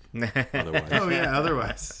Zerbiak. Otherwise. Oh, yeah,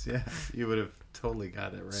 otherwise. Yeah, you would have totally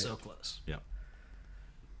got it right. So close. Yeah.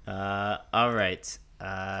 All right.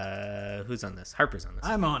 Who's on this? Harper's on this.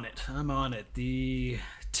 I'm on it. The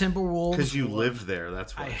Timberwolves. Because you lived there,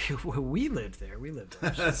 that's why. We lived there.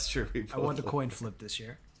 That's true. I won the coin flip this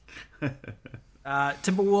year.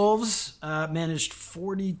 Timberwolves managed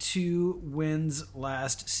 42 wins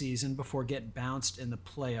last season before getting bounced in the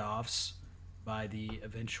playoffs by the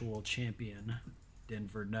eventual champion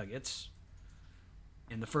Denver Nuggets.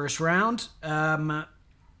 In the first round,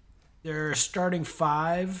 their starting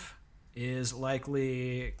five is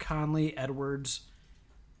likely Conley, Edwards,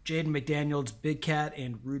 Jaden McDaniels, Big Cat,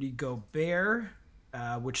 and Rudy Gobert,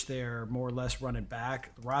 which they're more or less running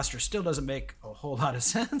back. The roster still doesn't make a whole lot of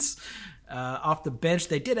sense. Off the bench,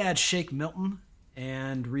 they did add Shake Milton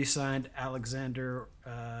and re-signed Alexander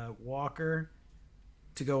Walker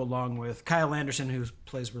to go along with Kyle Anderson, who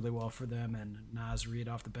plays really well for them, and Naz Reid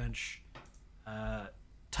off the bench.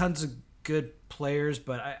 Tons of good players,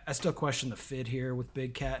 but I still question the fit here with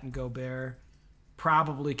Big Cat and Gobert.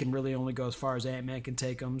 Probably can really only go as far as Ant-Man can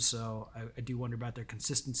take them, so I do wonder about their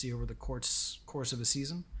consistency over the course of a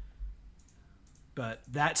season. But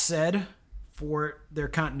that said, for their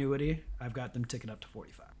continuity, I've got them ticking up to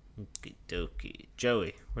 45. Okie dokie.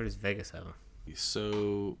 Joey, where does Vegas have them?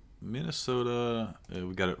 So, Minnesota,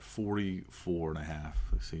 we got it 44.5.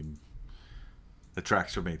 They seem the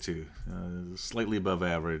tracks for me, too. Slightly above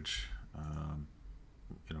average.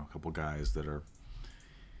 A couple guys that are,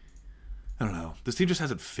 I don't know. This team just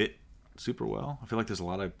hasn't fit super well. I feel like there's a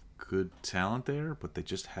lot of good talent there, but they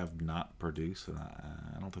just have not produced. And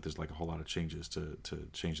I don't think there's like a whole lot of changes to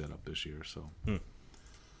change that up this year.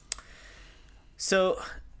 So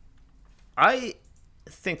I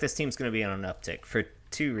think this team's going to be on an uptick for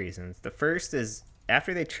two reasons. The first is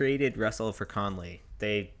after they traded Russell for Conley,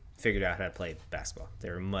 they figured out how to play basketball.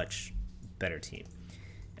 They're a much better team.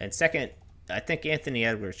 And second, I think Anthony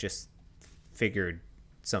Edwards just figured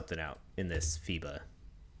something out in this FIBA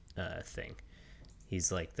thing.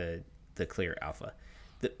 He's like the clear alpha.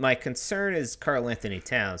 My concern is Karl Anthony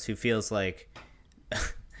Towns, who feels like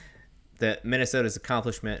the Minnesota's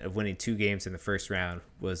accomplishment of winning 2 games in the first round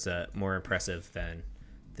was more impressive than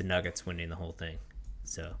the Nuggets winning the whole thing.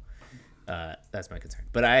 So that's my concern.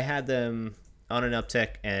 But I had them on an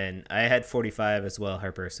uptick, and I had 45 as well,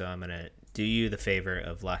 Harper, so I'm going to do you the favor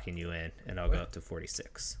of locking you in, and I'll go up to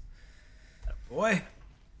 46. Boy.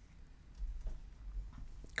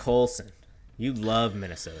 Colson, you love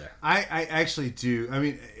Minnesota. I actually do. I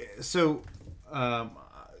mean, so,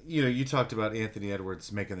 you talked about Anthony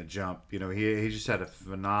Edwards making the jump. He just had a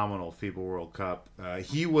phenomenal FIBA World Cup.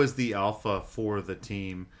 He was the alpha for the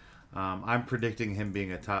team. I'm predicting him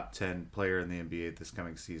being a top 10 player in the NBA this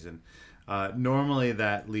coming season. Normally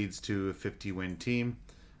that leads to a 50-win team.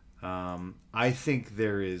 I think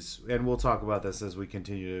there is, and we'll talk about this as we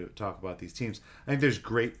continue to talk about these teams. I think there's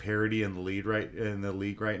great parity in the league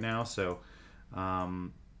right now. So, I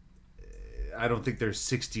don't think there's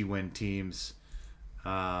 60-win teams,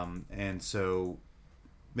 and so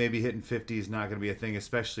maybe hitting 50 is not going to be a thing,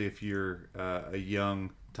 especially if you're a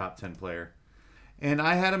young top 10 player. And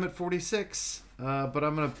I had him at 46, but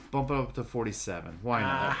I'm going to bump it up to 47. Why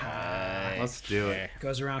not? Let's do it.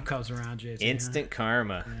 Goes around, comes around, JT. Instant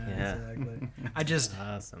karma. Yeah. Exactly.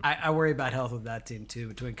 Awesome. I worry about health of that team, too,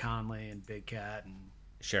 between Conley and Big Cat and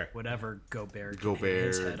whatever Gobert can hit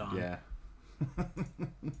his head on. Yeah.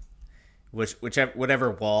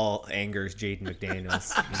 Whatever wall angers Jaden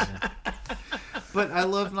McDaniels. But I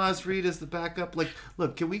love Naz Reid as the backup. Like,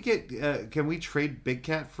 look, can we trade Big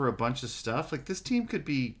Cat for a bunch of stuff? Like, this team could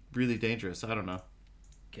be really dangerous. I don't know.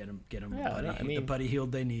 Get him, the buddy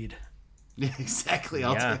healed they need. Yeah, exactly.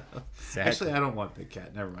 I'll Yeah, take. exactly. Actually, I don't want Big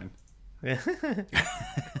Cat. Never mind.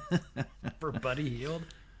 For Buddy Hield?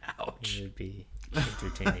 Ouch. It would be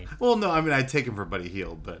entertaining. Well, no, I mean I'd take him for Buddy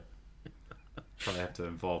Hield, but probably have to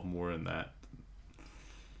involve more in that.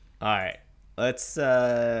 All right. Let's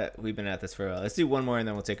we've been at this for a while. Let's do one more and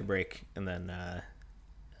then we'll take a break and then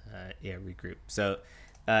regroup. So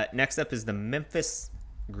next up is the Memphis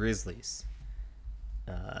Grizzlies.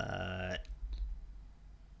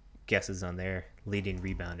 Guesses on their leading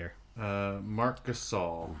rebounder. Marc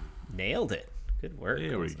Gasol. Nailed it. Good work.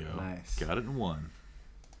 There we go. Nice. Got it in one.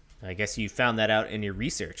 I guess you found that out in your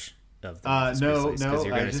research of the Memphis No, Grizzlies, because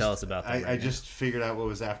you're going to just, tell us about them. I just figured out what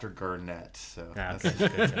was after Garnett. So Okay.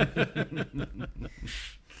 Good job.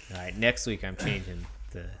 All right. Next week I'm changing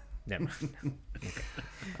the. Never mind.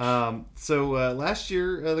 Okay. So last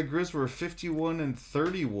year the Grizz were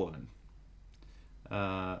 51-31.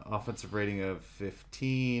 Offensive rating of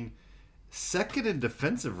 15. Second in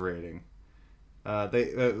defensive rating.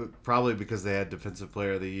 They probably because they had Defensive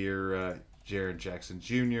Player of the Year, Jaren Jackson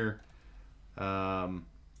Jr.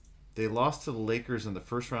 They lost to the Lakers in the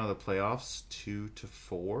first round of the playoffs,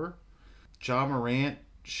 2-4. Ja Morant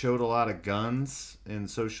showed a lot of guns in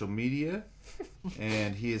social media,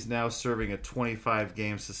 and he is now serving a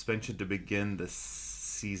 25-game suspension to begin the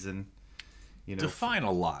season. Define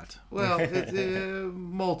a lot. Well,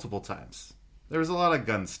 multiple times. There was a lot of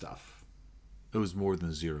gun stuff. It was more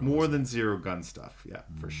than zero. More than zero gun stuff, yeah,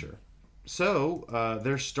 for sure. So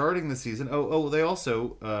they're starting the season. They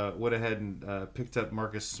also went ahead and picked up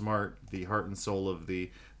Marcus Smart, the heart and soul of the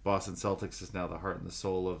Boston Celtics, is now the heart and the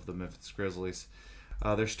soul of the Memphis Grizzlies.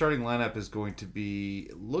 Their starting lineup is going to be,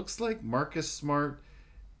 looks like Marcus Smart,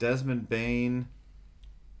 Desmond Bain,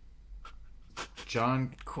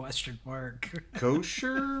 John Question mark.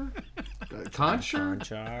 Kosher?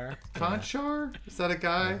 Conchar? Conchar? Is that a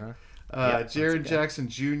guy? Jaren Jackson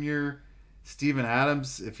Jr., Steven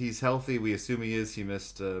Adams, if he's healthy, we assume he is. He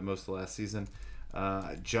missed most of the last season.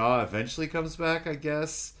 Ja eventually comes back, I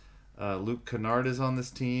guess. Luke Kennard is on this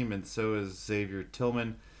team, and so is Xavier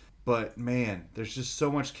Tillman. But, man, there's just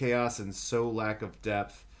so much chaos and so lack of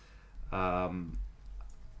depth. I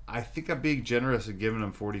think I'm being generous and giving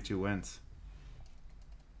them 42 wins.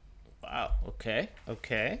 Wow. Okay.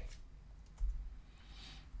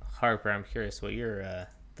 Harper, I'm curious what your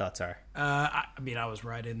thoughts are. I was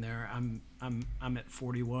right in there. I'm at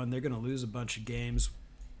 41. They're going to lose a bunch of games,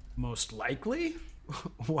 most likely,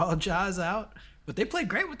 while Ja's out. But they played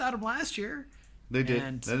great without him last year. They did.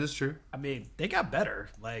 And, that is true. They got better.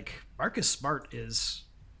 Like, Marcus Smart is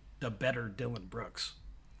the better Dylan Brooks.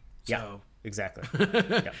 So, Yeah, exactly.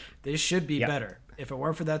 Yeah. They should be better. If it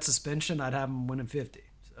weren't for that suspension, I'd have them winning 50.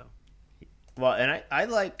 So, well, and I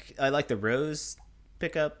like the Rose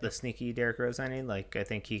pickup, the sneaky Derrick Rose signing. Like, I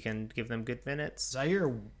think he can give them good minutes.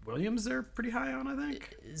 Zaire Williams, they're pretty high on, I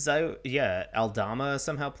think. Aldama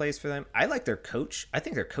somehow plays for them. I like their coach. I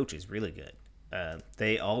think their coach is really good.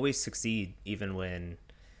 They always succeed even when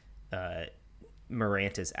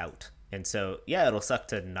Morant is out. And so, it'll suck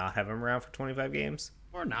to not have him around for 25 games.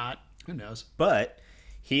 Or not. Who knows? But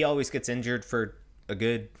he always gets injured for a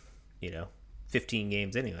good, 15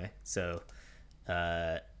 games anyway. So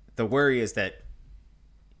the worry is that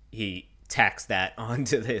he tacks that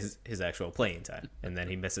onto his actual playing time. And then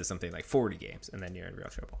he misses something like 40 games. And then you're in real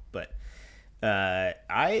trouble. But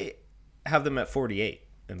I have them at 48.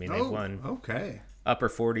 They've won upper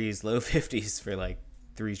 40s, low 50s for like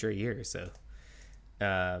 3 straight years. So,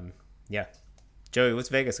 Joey, what's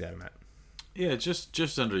Vegas got him at? Yeah,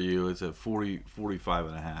 just under you. It's at 45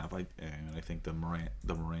 and a half. I think the Morant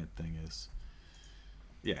thing is,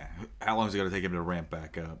 how long is it going to take him to ramp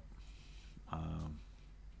back up?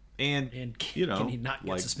 And can he not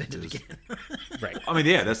get suspended again? Right.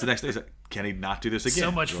 That's the next day. Can he not do this again?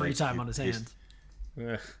 So much free time on his hands.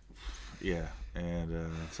 Yeah,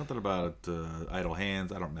 and something about idle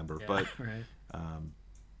hands. I don't remember, but right.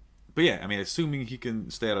 But assuming he can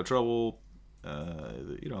stay out of trouble,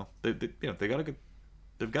 they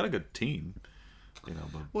got a good team.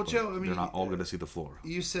 But Joe, they're not all going to see the floor.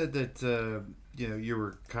 You said that you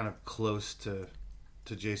were kind of close to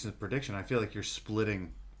Jason's prediction. I feel like you're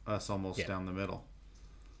splitting us almost down the middle.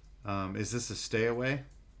 Is this a stay away?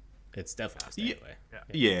 It's definitely a stay away.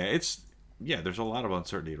 Yeah, there's a lot of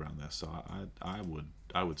uncertainty around this, so I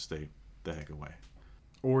would stay the heck away.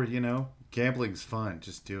 Or gambling's fun.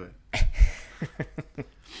 Just do it.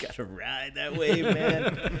 Gotta ride that wave,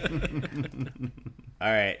 man.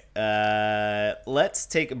 All right, let's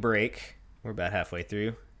take a break. We're about halfway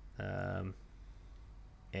through, and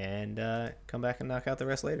come back and knock out the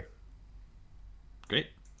rest later. Great.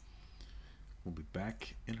 We'll be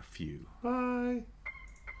back in a few. Bye.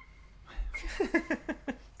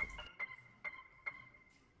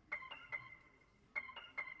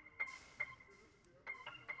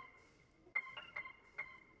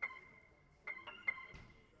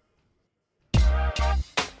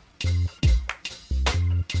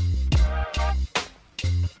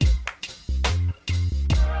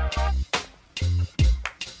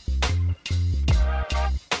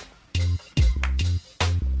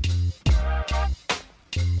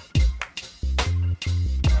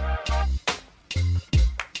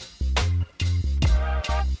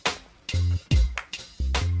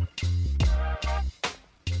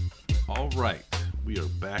 All right, we are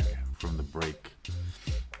back from the break.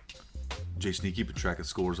 Jason, you keeping track of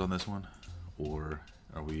scores on this one, or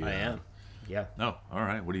are we? I am. Yeah. No. All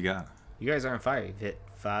right. What do you got? You guys are on fire. You've hit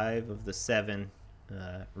 5 of the 7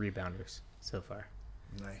 rebounders so far.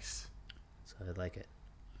 Nice. So I like it.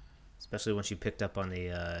 Especially once you picked up on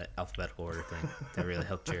the alphabetical order thing. That really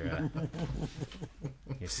helped your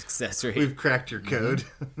success rate. We've cracked your code.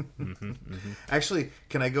 Actually,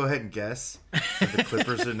 can I go ahead and guess that the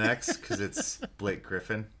Clippers are next because it's Blake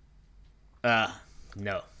Griffin? No.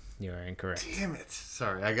 You are incorrect. Damn it.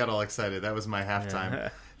 Sorry, I got all excited. That was my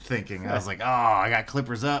halftime thinking. I was like, oh, I got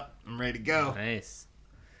Clippers up. I'm ready to go. Nice.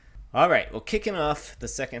 All right. Well, kicking off the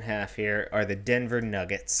second half here are the Denver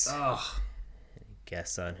Nuggets. Oh.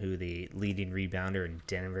 Guess on who the leading rebounder in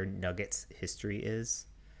Denver Nuggets history is.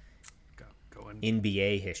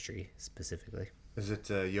 NBA history, specifically. Is it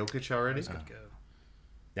Jokic already? I was gonna go.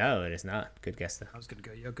 No, it is not. Good guess, though. I was gonna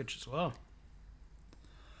go Jokic as well.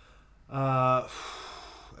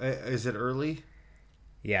 Is it early?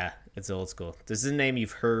 Yeah, it's old school. This is a name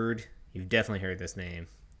you've heard. You've definitely heard this name.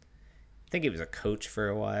 I think he was a coach for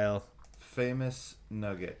a while. Famous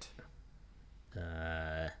Nugget.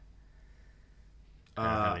 I don't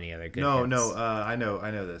have any other good No, hits. I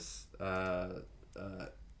know this.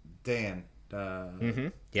 Dan.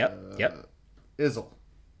 Yep. Izzle.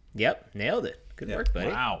 Yep, nailed it. Good work, buddy.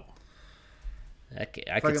 Wow. Okay,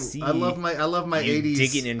 I could see. I love my you 80s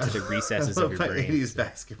digging into the recesses of your brain. 80s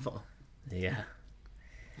basketball. Yeah.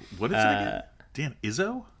 What is it again? Dan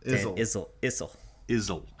Izzo? Izzle. Izzle. Izzle.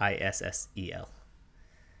 Issel.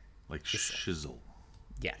 Like shizzle.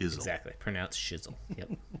 Yeah, Izzle. exactly. Pronounced shizzle. Yep.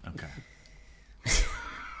 Okay.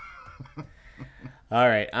 All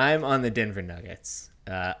right, I'm on the Denver Nuggets.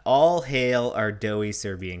 All hail our doughy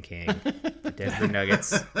Serbian king. The Denver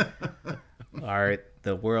Nuggets are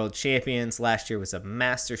the world champions. Last year was a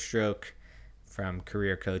masterstroke from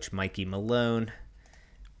career coach Mikey Malone,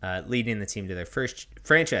 leading the team to their first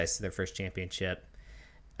championship.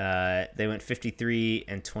 They went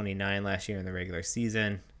 53-29 last year in the regular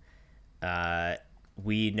season.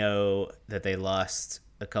 We know that they lost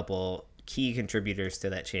a couple key contributors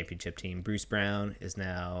to that championship team. Bruce Brown is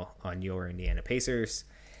now on your Indiana Pacers,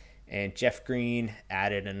 and Jeff Green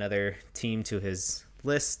added another team to his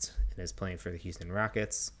list and is playing for the Houston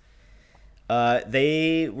Rockets.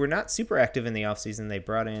 They were not super active in the offseason. They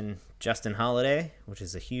brought in Justin Holiday, which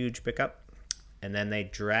is a huge pickup, and then they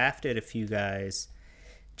drafted a few guys,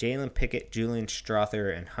 Jalen Pickett, Julian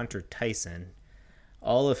Strother, and Hunter Tyson,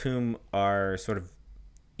 all of whom are sort of,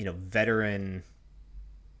 veteran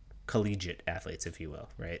collegiate athletes, if you will,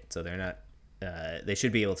 right? So they're not, they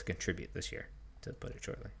should be able to contribute this year, to put it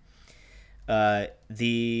shortly.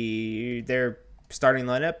 Their starting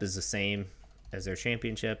lineup is the same as their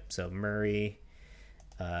championship. So Murray,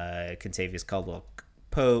 Kentavious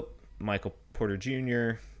Caldwell-Pope, Michael Porter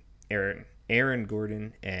Jr., Aaron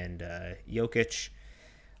Gordon, and Jokic.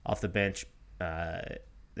 Off the bench,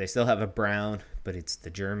 they still have a Brown, but it's the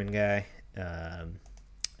German guy,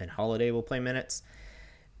 and Holiday will play minutes.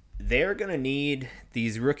 They're going to need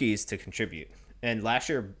these rookies to contribute. And last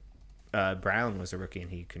year, Brown was a rookie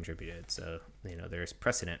and he contributed. So, there's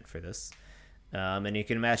precedent for this. And you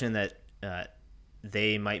can imagine that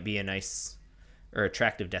they might be a nice or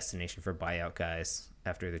attractive destination for buyout guys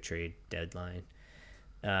after the trade deadline.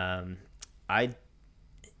 Last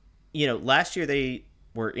year they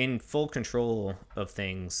were in full control of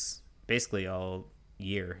things basically all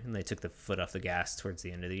year, and they took the foot off the gas towards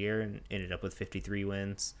the end of the year and ended up with 53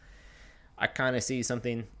 wins. I kind of see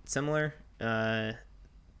something similar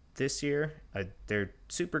this year. They're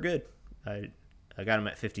super good. I got them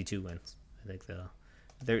at 52 wins. I think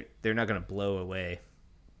they're not going to blow away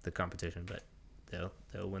the competition, but they'll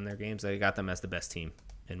win their games. I got them as the best team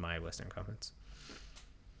in my Western Conference.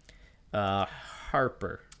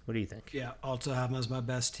 Harper, what do you think? Yeah, also have them as my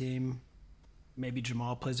best team. Maybe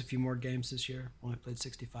Jamal plays a few more games this year. Only played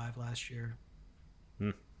 65 last year.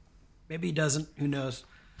 Maybe he doesn't. Who knows?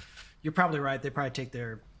 You're probably right. They probably take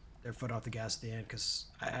their their foot off the gas at the end because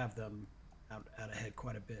I have them out ahead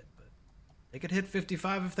quite a bit. But they could hit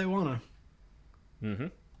 55 if they want to. Mm-hmm.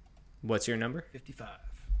 What's your number? 55.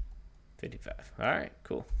 55. All right,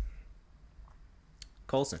 cool.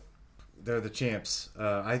 Colson. They're the champs.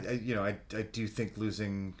 I do think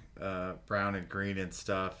losing Brown and Green and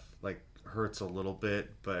stuff like hurts a little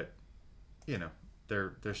bit, but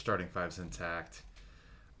their starting five's intact.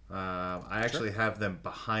 I actually have them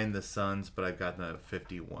behind the Suns, but I've got them at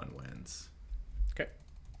 51 wins. Okay,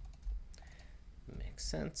 makes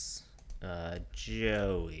sense.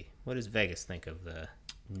 Joey, what does Vegas think of the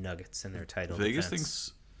Nuggets and their title? Vegas defense?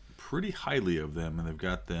 thinks pretty highly of them, and they've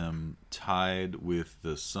got them tied with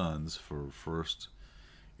the Suns for first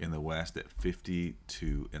in the West at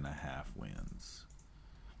 52.5 wins.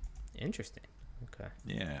 Interesting. Okay.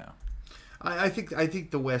 Yeah. I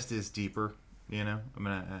think the West is deeper. I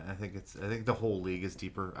think the whole league is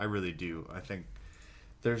deeper. I really do. I think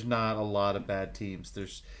there's not a lot of bad teams.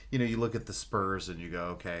 There's, you look at the Spurs and you go,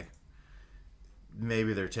 okay,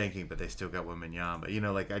 maybe they're tanking, but they still got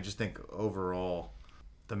Wembanyama. I just think overall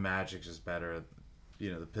the Magic is better.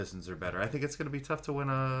 The Pistons are better. I think it's going to be tough to win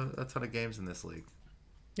a ton of games in this league.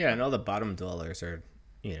 Yeah, and all the bottom dwellers are,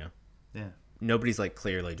 Yeah. Nobody's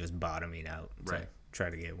clearly just bottoming out to Right. try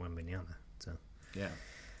to get Wembanyama. So. Yeah.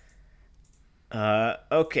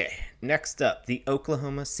 Okay, next up, the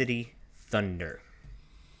Oklahoma City Thunder.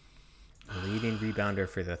 Leading rebounder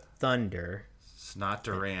for the Thunder. It's not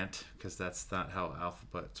Durant, because that's not how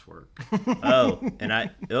alphabets work. And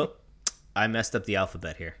I messed up the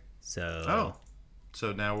alphabet here. So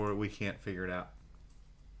So now we can't figure it out.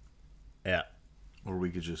 Yeah. Or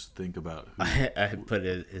we could just think about who. I put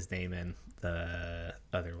his name in the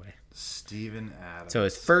other way. Steven Adams. So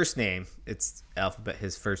his first name, it's alphabet.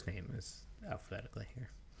 His first name is alphabetically here.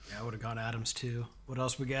 Yeah, I would have gone Adams too. What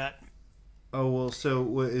else we got? Oh, well, so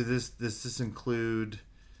does this include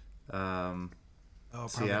Probably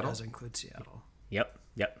Seattle? does include Seattle. Yep.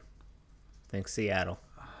 Think Seattle.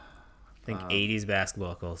 Think 80s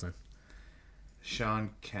basketball, Colson. Sean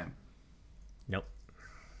Kemp? Nope.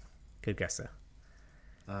 Good guess,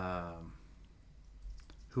 though.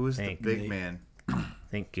 Who is the big man?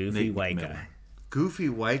 Think goofy Nate white McMillan. guy. Goofy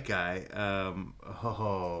white guy.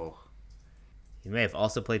 He may have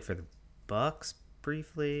also played for the Bucks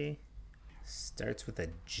briefly. Starts with a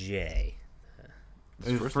J.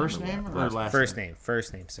 First name or last First name? name.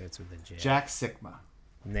 First name starts with a J. Jack Sikma.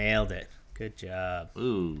 Nailed it. Good job.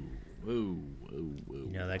 Ooh. You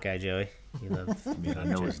know that guy, Joey? You love. I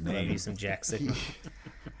know his Love name. you some Jack Sigma.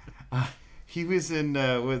 He was in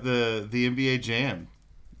with the NBA Jam.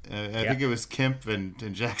 I think it was Kemp and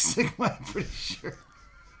Jack Sigma, I'm pretty sure.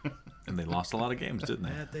 And they lost a lot of games, didn't they?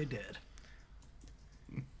 That they did.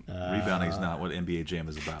 Rebounding is not what NBA Jam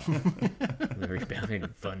is about. Rebounding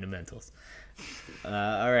fundamentals.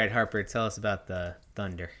 All right, Harper, tell us about the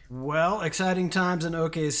Thunder. Well, exciting times in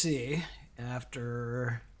OKC.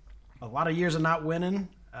 After a lot of years of not winning,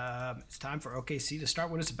 it's time for OKC to start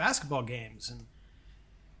winning some basketball games. And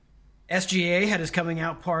SGA had his coming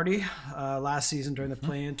out party last season during the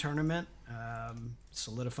play-in tournament,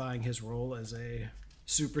 solidifying his role as a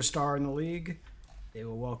superstar in the league. They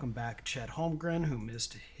will welcome back Chet Holmgren, who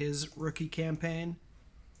missed his rookie campaign,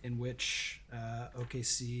 in which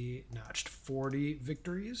OKC notched 40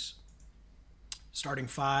 victories. Starting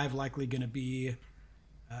five likely going to be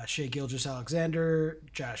Shai Gilgeous-Alexander,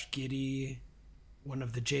 Josh Giddey, one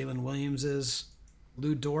of the Jalen Williamses,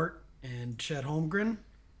 Lou Dort, and Chet Holmgren.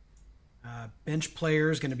 Bench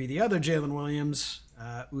players going to be the other Jalen Williams,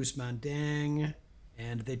 Ousmane Deng,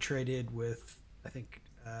 and they traded with, I think,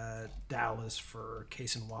 Dallas for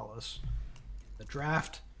Cason Wallace. The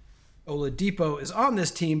draft. Oladipo is on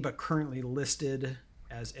this team, but currently listed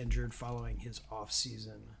as injured following his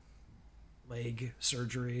off-season leg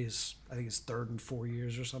surgeries. I think it's 3rd in 4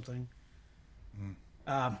 years or something.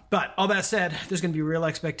 But all that said, there's going to be real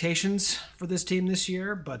expectations for this team this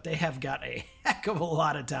year, but they have got a heck of a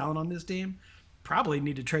lot of talent on this team. Probably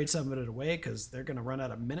need to trade some of it away because they're going to run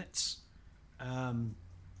out of minutes.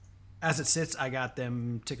 As it sits, I got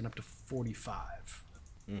them ticking up to 45.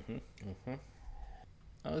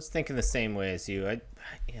 I was thinking the same way as you. I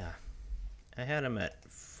had them at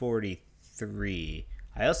 43.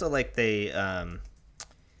 I also like they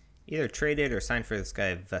either traded or signed for this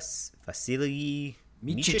guy Vasily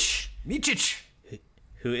Micic,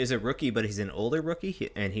 who is a rookie, but he's an older rookie,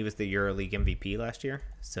 and he was the EuroLeague MVP last year.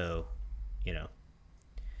 So,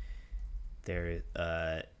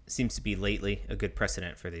 there seems to be lately a good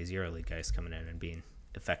precedent for these EuroLeague guys coming in and being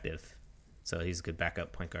effective. So he's a good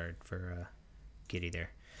backup point guard for Giddey there.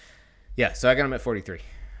 Yeah, so I got him at 43.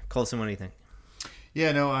 Colson, what do you think?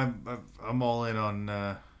 Yeah, no, I'm all in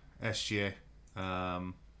on SGA. I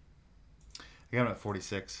got him at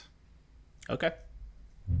 46. Okay,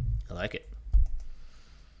 I like it.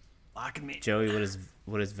 Locking me. Joey,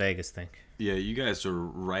 what does Vegas think? Yeah, you guys are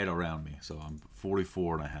right around me, so I'm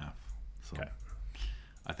 44.5. So Okay.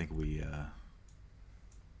 I think we're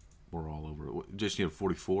all over it. Just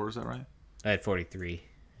 44, is that right? I had 43.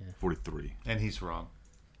 43. And he's wrong.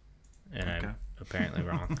 And Okay. I'm apparently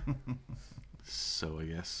wrong. So I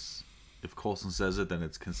guess if Colson says it, then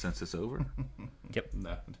it's consensus over. Yep.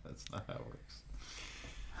 No, that's not how it works.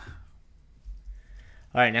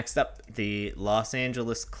 All right, next up, the Los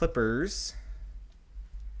Angeles Clippers.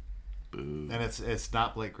 Boo. And it's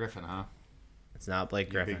not Blake Griffin, huh? It's not Blake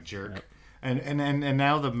You Griffin. big jerk. Nope. And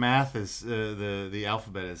now the math is the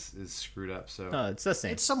alphabet is screwed up. So No, it's the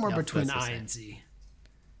same. It's somewhere No, between that's the I same. and Z.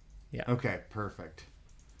 okay, perfect.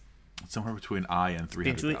 Somewhere between I and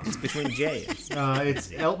Between, 300,000. it's between J.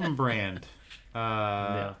 It's Elton Brand.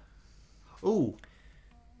 Yeah. Ooh.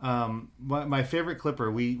 My favorite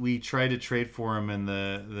Clipper. We tried to trade for him in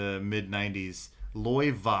the mid '90s.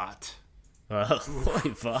 Loy Vaught. Well,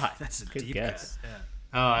 Lloyd Vaught. That's a Good deep guess. cut. Yeah.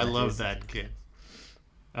 Oh, I love that kid.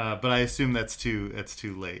 But I assume that's too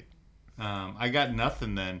late. I got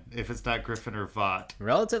nothing then if it's not Griffin or Vaught.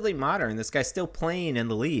 Relatively modern. This guy's still playing in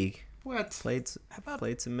the league. What? Played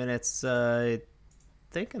some minutes, I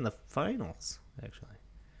think, in the finals, actually.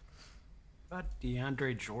 But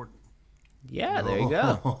DeAndre Jordan Yeah, there you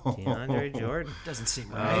go. DeAndre Jordan. doesn't seem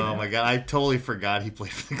right. Oh my god, I totally forgot he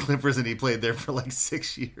played for the Clippers and he played there for like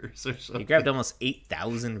 6 years or something. He grabbed almost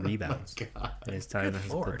 8,000 rebounds God. in his time as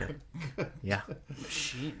a Lord. Clipper. Yeah.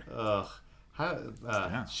 Machine. Ugh.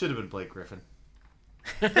 Should have been Blake Griffin.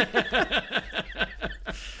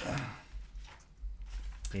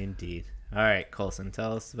 Indeed. All right, Colson,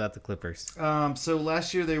 tell us about the Clippers. So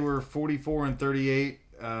last year they were 44 and 38.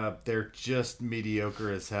 They're just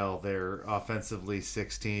mediocre as hell. They're offensively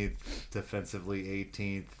 16th, defensively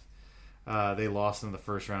 18th. They lost in the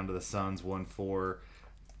first round to the Suns, 1-4.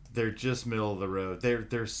 They're just middle of the road.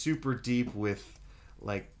 They're super deep with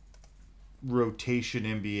like rotation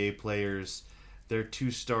NBA players. Their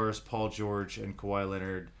two stars, Paul George and Kawhi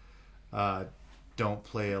Leonard, don't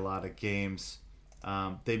play a lot of games.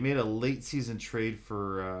 They made a late season trade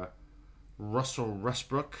for Russell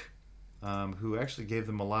Westbrook, who actually gave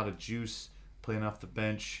them a lot of juice playing off the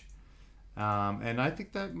bench. And I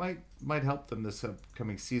think that might help them this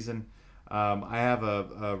upcoming season. I have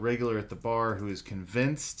a regular at the bar who is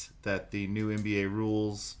convinced that the new NBA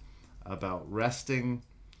rules about resting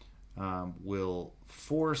will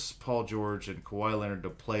force Paul George and Kawhi Leonard to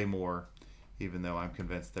play more, even though I'm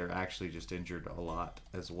convinced they're actually just injured a lot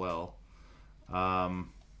as well.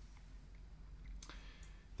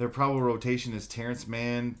 Their probable rotation is Terrence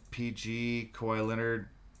Mann, PG, Kawhi Leonard,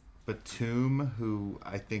 Batum, who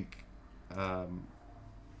I think I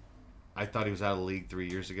thought he was out of the league 3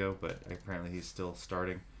 years ago, but apparently he's still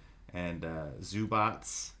starting, and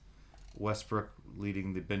Zubats, Westbrook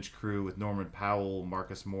leading the bench crew with Norman Powell,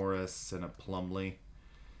 Marcus Morris, and a Plumlee.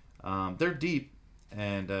 They're deep.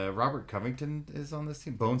 And Robert Covington is on this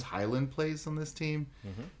team. Bones Highland plays on this team.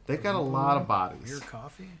 Mm-hmm. They've got a lot of bodies. Beer,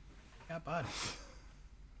 coffee, got bodies.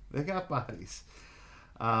 They got bodies.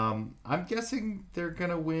 I'm guessing they're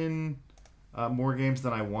going to win more games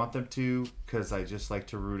than I want them to because I just like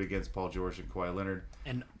to root against Paul George and Kawhi Leonard.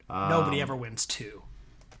 And nobody ever wins two.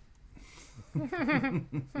 I'm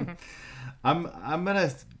going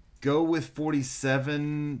to go with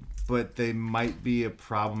 47, but they might be a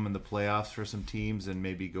problem in the playoffs for some teams and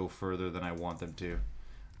maybe go further than I want them to.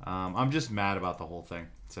 I'm just mad about the whole thing.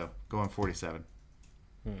 So, going 47.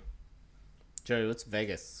 Joey, what's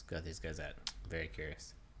Vegas got these guys at? I'm very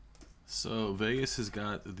curious. So Vegas has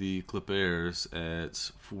got the Clippers at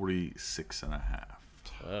 46.5.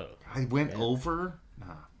 Oh. I went over?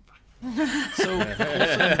 Nah. So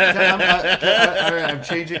I'm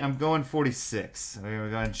changing. I'm going 46. We're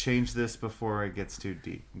going to change this before it gets too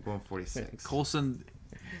deep. I'm going 46. Colson,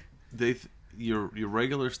 your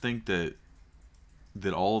regulars think that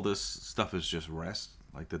all this stuff is just rest,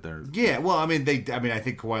 like that they're Yeah, well, I think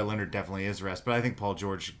Kawhi Leonard definitely is rest, but I think Paul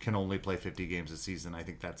George can only play 50 games a season. I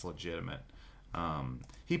think that's legitimate.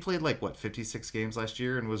 He played 56 games last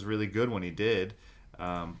year and was really good when he did.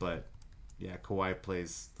 But yeah, Kawhi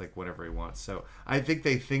plays whatever he wants. So I think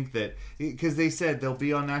they think that because they said they'll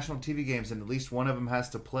be on national TV games and at least one of them has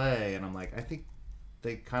to play, and I'm like, I think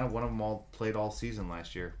they kind of one of them all played all season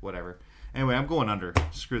last year. Whatever. Anyway, I'm going under.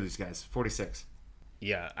 Screw these guys. 46.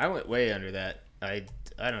 Yeah, I went way under that. I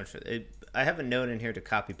don't. I have a note in here to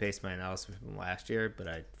copy paste my analysis from last year, but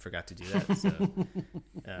I forgot to do that. So,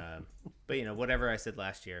 but whatever I said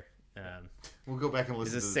last year. We'll go back and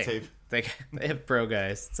listen to the tape. They have pro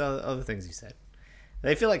guys. It's all the things you said.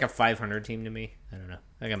 They feel like a 500 team to me. I don't know.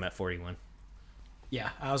 I think I'm at 41. Yeah,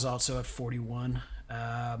 I was also at 41.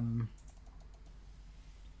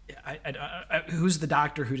 Who's the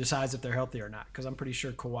doctor who decides if they're healthy or not? Because I'm pretty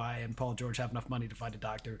sure Kawhi and Paul George have enough money to find a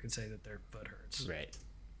doctor who can say that their foot hurts. Right.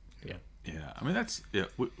 Yeah. Yeah. I mean, that's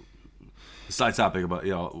side topic about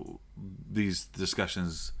these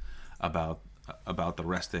discussions about the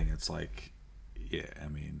resting. It's like, yeah. I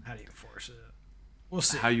mean, how do you enforce it? We'll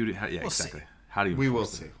see. Exactly. See. How do you? We will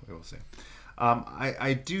see.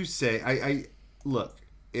 I do say I look,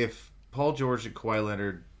 if Paul George and Kawhi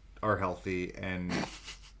Leonard are healthy, and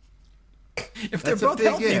if they're both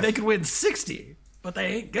healthy, they could win 60, but they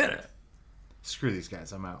ain't gonna. Screw these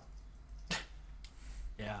guys. I'm out.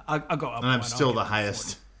 Yeah, I'll go up. And I'm still the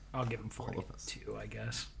highest. I'll give him 42, I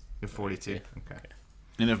guess. You're 42. Okay.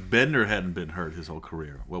 And if Bender hadn't been hurt his whole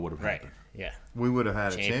career, what would have happened? Yeah. We would have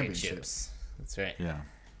had a championship. That's right. Yeah.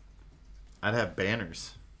 I'd have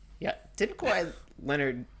banners. Yeah. Didn't Kawhi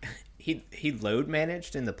Leonard he load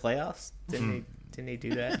managed in the playoffs? Didn't he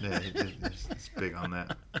do that? Yeah, he's big on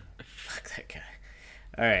that. Fuck that guy.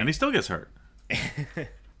 All right. And he still gets hurt.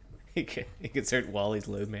 he gets hurt while he's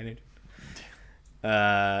load managed. All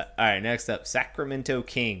right, next up, Sacramento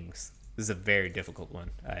Kings. This is a very difficult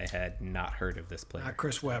one. I had not heard of this player. Not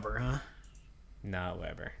Chris Webber, huh? Not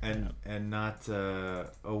Webber. And not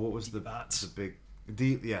what was the big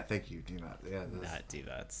yeah, thank you, D-Bot. Yeah, not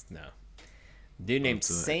D-Bots, no. Dude named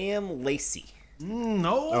Sam Lacey. Sam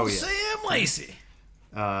Lacey.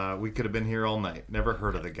 We could have been here all night. Never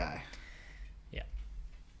heard of the guy. Yeah.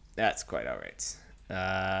 That's quite all right.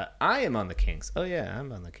 I am on the Kings. Oh yeah,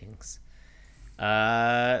 I'm on the Kings.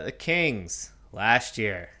 The Kings last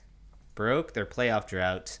year broke their playoff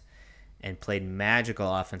drought and played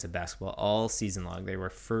magical offensive basketball all season long. They were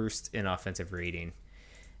first in offensive rating,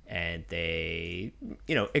 and they,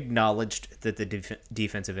 acknowledged that the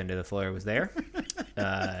defensive end of the floor was there.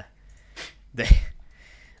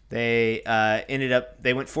 They ended up,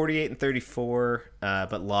 they went 48-34,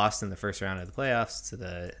 but lost in the first round of the playoffs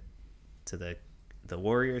to the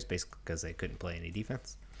Warriors, basically because they couldn't play any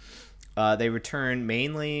defense. They return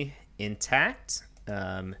mainly intact,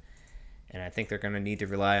 and I think they're going to need to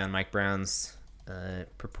rely on Mike Brown's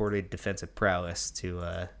purported defensive prowess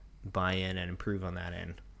to buy in and improve on that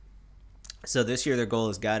end. So this year their goal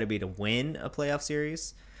has got to be to win a playoff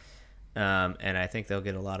series, and I think they'll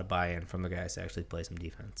get a lot of buy-in from the guys to actually play some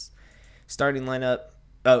defense. Starting lineup,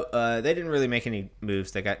 they didn't really make any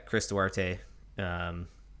moves. They got Chris Duarte and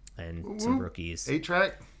some rookies.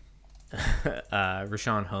 8-track.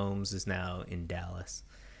 Rashawn Holmes is now in Dallas.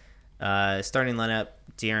 Starting lineup: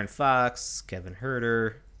 De'Aaron Fox, Kevin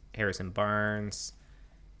Huerter, Harrison Barnes,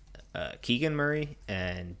 Keegan Murray,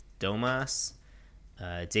 and Domas.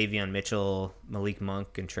 Davion Mitchell, Malik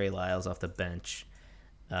Monk, and Trey Lyles off the bench.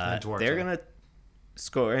 They're gonna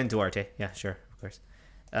score, and Duarte. Yeah, sure, of course.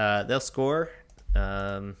 They'll score.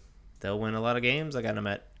 They'll win a lot of games. I got them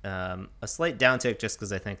at a slight downtick just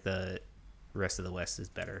because I think the rest of the West is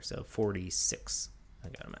better. So 46, I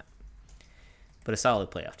got them at. But a solid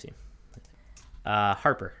playoff team.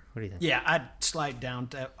 Harper, what do you think? Yeah, I'd slide down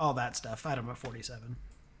to all that stuff. I had them at 47.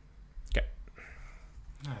 Okay.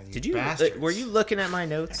 Did you? Were you looking at my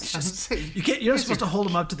notes? You can't. You're not supposed to hold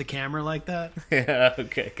them up to the camera like that. Yeah.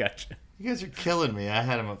 Okay. Gotcha. You guys are killing me. I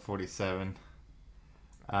had them at 47.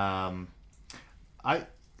 I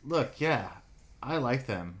like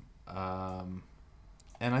them.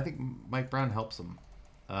 And I think Mike Brown helps them.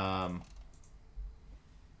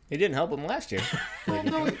 He didn't help him last year.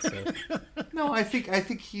 No, I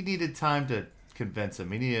think he needed time to convince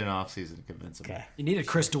him. He needed an offseason to convince him. Okay. You needed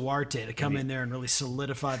Chris Duarte to come in there and really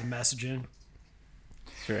solidify the messaging.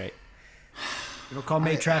 That's right. You don't call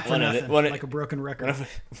May Track for nothing, like a broken record.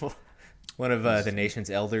 One of the nation's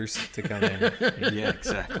elders to come in. Yeah,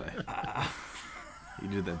 exactly. You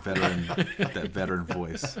did that veteran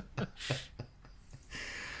voice.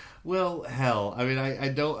 Well, hell, I mean, I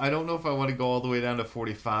don't know if I want to go all the way down to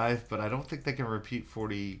 45, but I don't think they can repeat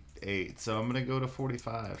 48, so I'm gonna go to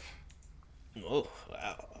 45. Oh,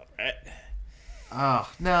 wow! All right.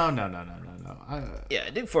 Oh, no. Yeah,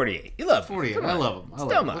 do 48. You love 48. I love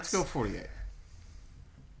them. Let's go 48.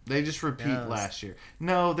 They just repeat last year.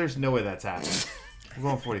 No, there's no way that's happening. We're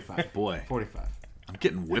going 45. Boy, 45. I'm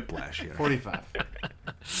getting whiplash here. 45.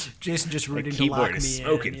 Jason just rooting to lock me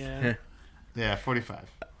smoking. Yeah, 45.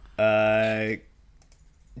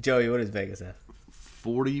 Joey, what does Vegas have?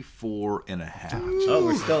 44.5. Oh,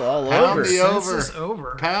 we're still all Pound over. the over. Census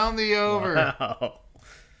over. Pound the over. Wow.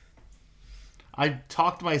 I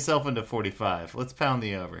talked myself into 45. Let's pound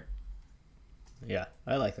the over. Yeah,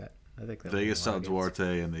 I like that. I think that Vegas saw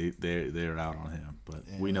Duarte, and they're out on him. But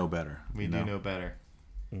we know better. We do know better.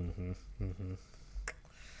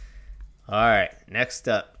 All right, next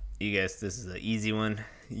up, you guys, this is an easy one.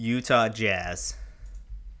 Utah Jazz.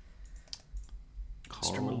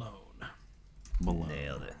 Carl Malone.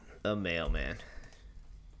 Nailed it. A mailman.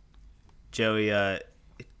 Joey,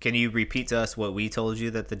 can you repeat to us what we told you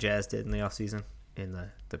that the Jazz did in the offseason in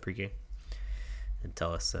the pregame? And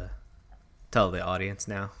tell the audience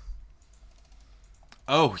now.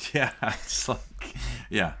 Oh, yeah. It's like,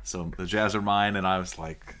 yeah, so the Jazz are mine, and I was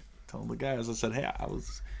like, telling the guys, I said, hey, I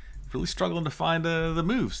was really struggling to find the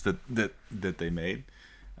moves that they made.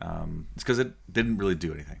 It's because it didn't really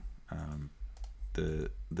do anything.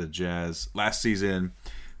 The Jazz last season,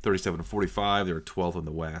 37-45, they were 12th in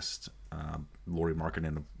the West. Lauri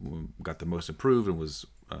Markkanen got the most improved and was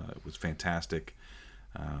fantastic.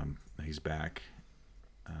 He's back.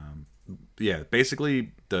 Yeah,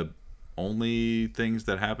 basically the only things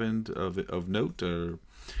that happened of note are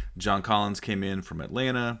John Collins came in from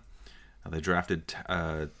Atlanta. They drafted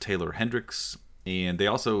Taylor Hendricks, and they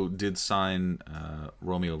also did sign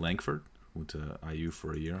Romeo Langford, who went to IU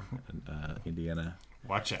for a year, Indiana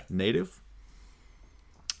Watch it. native.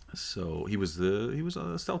 So he was a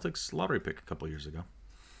Celtics lottery pick a couple years ago.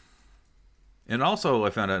 And also,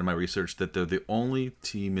 I found out in my research that they're the only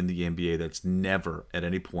team in the NBA that's never at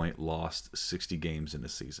any point lost 60 games in a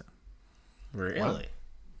season. Really? Wow.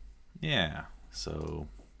 Yeah. So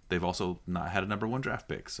they've also not had a number 1 draft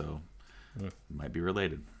pick, so it might be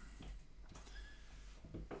related.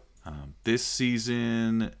 This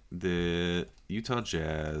season, the Utah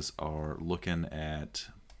Jazz are looking at,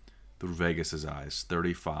 through Vegas's eyes,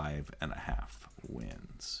 35.5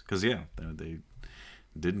 wins. Because, yeah, they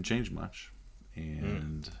didn't change much.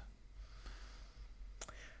 And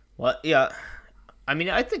Well, yeah. I mean,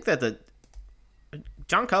 I think that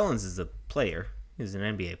John Collins is a player. He's an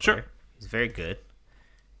NBA player. Sure. He's very good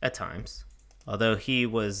at times. Although he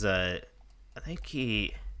was, I think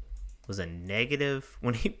he was a negative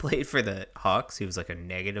when he played for the Hawks. He was like a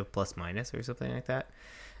negative plus minus or something like that.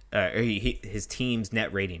 Or his team's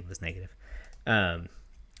net rating was negative.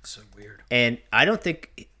 So weird. And I don't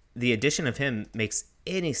think the addition of him makes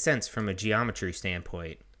any sense from a geometry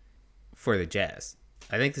standpoint for the Jazz.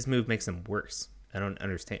 I think this move makes them worse. I don't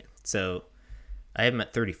understand. So I have him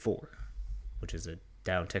at 34, which is a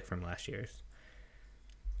down tick from last year's.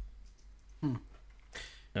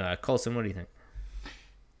 Colson, what do you think?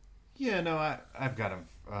 Yeah, no, I've got him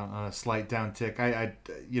on a slight downtick.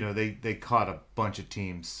 They caught a bunch of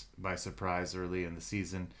teams by surprise early in the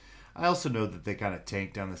season. I also know that they kind of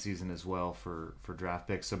tanked down the season as well for draft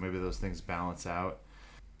picks, so maybe those things balance out.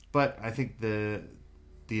 But I think the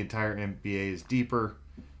entire NBA is deeper,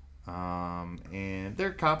 and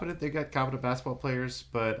they're competent. They got competent basketball players,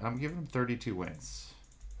 but I'm giving them 32 wins.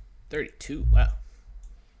 32. Wow.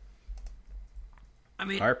 I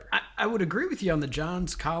mean, Harper. I would agree with you on the John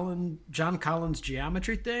Collins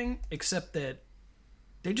geometry thing, except that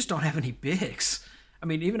they just don't have any bigs. I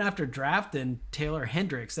mean, even after drafting Taylor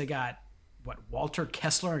Hendricks, they got, Walter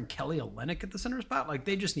Kessler and Kelly Olynyk at the center spot? Like,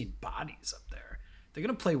 they just need bodies up there. They're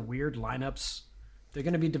going to play weird lineups. They're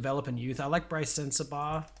going to be developing youth. I like Bryce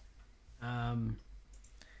Sensabaugh.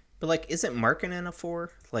 But, isn't Markkanen a 4?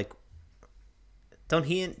 Don't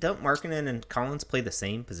Markkanen and Collins play the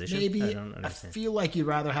same position? Maybe. I don't understand. I feel like you'd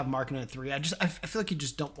rather have Markkanen at 3. I feel like you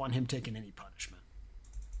just don't want him taking any punishment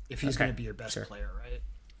if he's going to be your best player, right?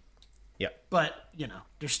 Yeah. But,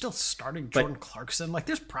 they're still starting Jordan Clarkson.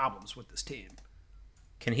 There's problems with this team.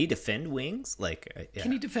 Can he defend wings? Yeah.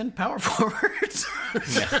 Can he defend power forwards?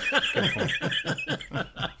 Yeah. Good point.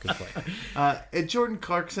 Good point. And Jordan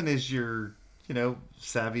Clarkson is your,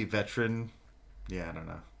 savvy veteran. Yeah, I don't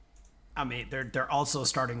know. I mean, they're also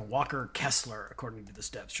starting Walker Kessler according to the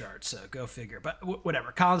depth chart, so go figure. But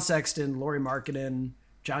whatever. Colin Sexton, Lauri Markkanen,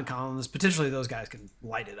 John Collins, potentially those guys can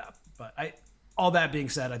light it up. But all that being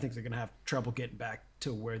said, I think they're going to have trouble getting back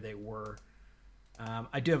to where they were.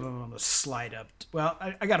 I do have them on a slide up. Well,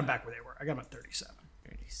 I got them back where they were. I got them at 37.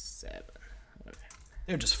 37. Okay.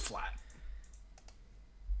 They're just flat.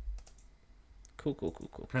 Cool.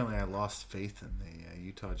 Apparently, I lost faith in the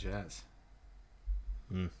Utah Jazz.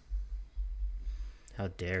 How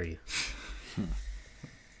dare you?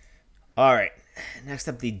 All right. Next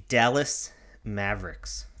up, the Dallas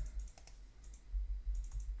Mavericks.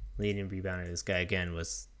 Leading rebounder. This guy, again,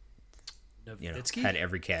 was, Nowitzki? had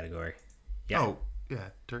every category. Yeah. Oh, Yeah,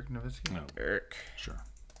 Dirk Nowitzki. No. Dirk. Sure.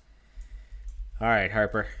 All right,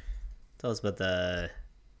 Harper. Tell us about the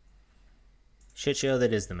shit show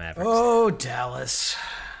that is the Mavericks. Oh, Dallas.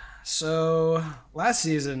 So last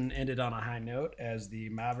season ended on a high note as the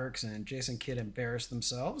Mavericks and Jason Kidd embarrassed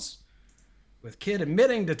themselves, with Kidd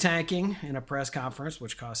admitting to tanking in a press conference,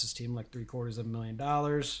 which cost his team like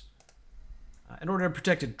 $750,000 in order to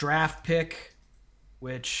protect a draft pick,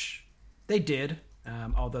 which they did,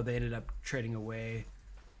 although they ended up trading away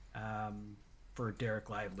for Derek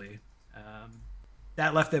Lively.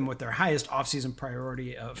 That left them with their highest offseason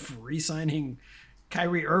priority of re-signing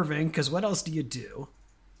Kyrie Irving, because what else do you do?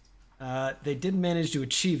 They did manage to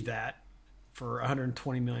achieve that for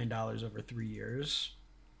 $120 million over 3 years.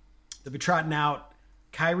 They'll be trotting out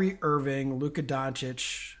Kyrie Irving, Luka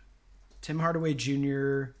Doncic, Tim Hardaway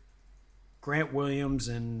Jr., Grant Williams,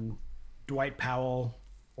 and Dwight Powell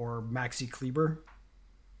or Maxi Kleber.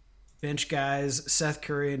 Bench guys, Seth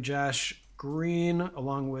Curry and Josh Green,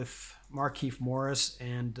 along with Markieff Morris,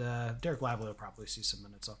 and Derek Lively will probably see some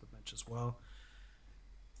minutes off the bench as well.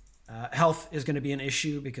 Health is going to be an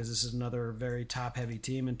issue because this is another very top-heavy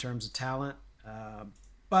team in terms of talent.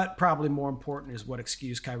 But probably more important is what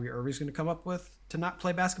excuse Kyrie Irving is going to come up with to not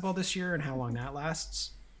play basketball this year and how long that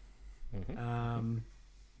lasts. Mm-hmm.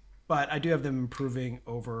 But I do have them improving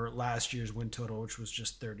over last year's win total, which was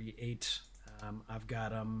just 38. I've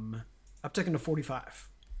got them upticking to 45.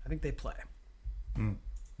 I think they play.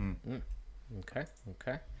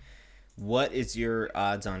 Okay. What is your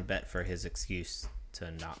odds on bet for his excuse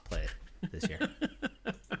to not play this year?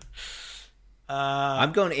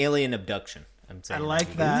 I'm going alien abduction. I'm saying I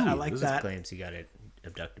like that. I like that. Claims he got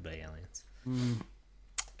abducted by aliens.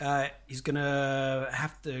 He's gonna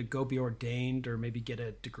have to go be ordained or maybe get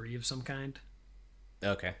a degree of some kind.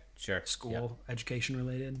 Okay, sure. School, education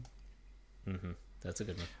related. Mm-hmm. That's a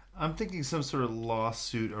good one. I'm thinking some sort of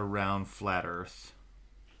lawsuit around Flat Earth.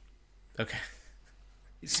 Okay.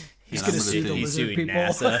 He's going to sue the lizard people.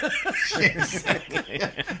 NASA.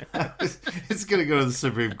 It's going to go to the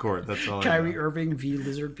Supreme Court. That's all. Kyrie Irving v.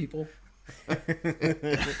 lizard people.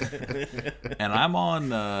 And I'm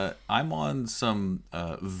on some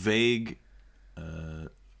vague,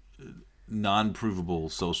 non-provable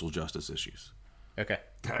social justice issues. Okay.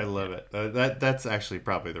 I love it. That's actually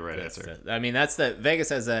probably the right answer. That's the Vegas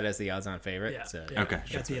has that as the odds-on favorite. Yeah. So, Okay.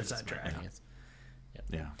 That's the inside track.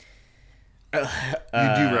 Yeah.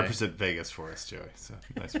 You do represent Vegas for us, Joey. So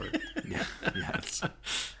nice work. Yeah. Yes.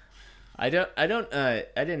 I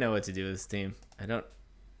didn't know what to do with this team.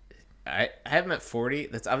 I have them at 40.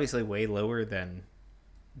 That's obviously way lower than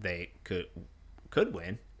they could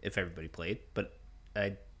win if everybody played, but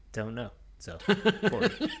I don't know. So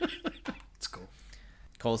 40. It's cool.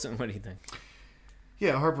 Colson, what do you think?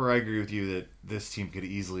 Yeah, Harper, I agree with you that this team could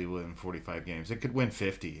easily win 45 games. It could win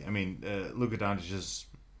 50. I mean, Luka Doncic is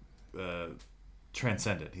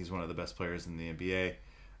transcendent. He's one of the best players in the NBA.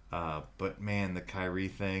 But man, the Kyrie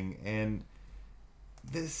thing, and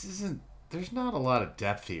there's not a lot of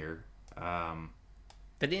depth here.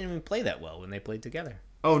 They didn't even play that well when they played together.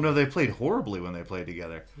 Oh no, they played horribly when they played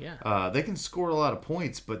together. Yeah. They can score a lot of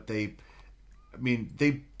points, but they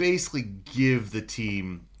basically give the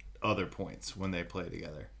team other points when they play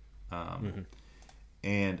together.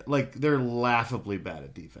 And like they're laughably bad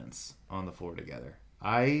at defense on the floor together.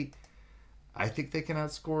 I think they can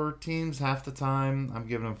outscore teams half the time. I'm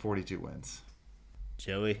giving them 42 wins.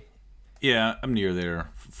 Joey? Yeah, I'm near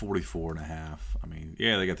there, 44.5. I mean,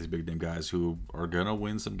 yeah, they got these big name guys who are gonna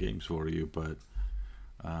win some games for you, but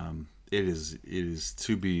it is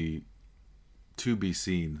to be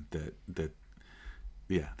seen that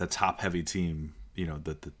the top heavy team,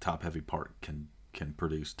 that the top heavy part can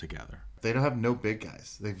produce together. They don't have no big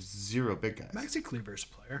guys. They have zero big guys. Maxi Kleber's a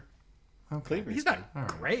player. Okay. He's not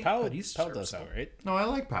great, but he's Powell does all right. No, I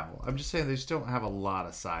like Powell. I'm just saying they just don't have a lot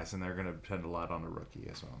of size, and they're going to depend a lot on a rookie,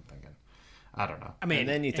 is what I'm thinking. I don't know. I mean, and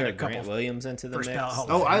then you throw Grant Williams into the mix.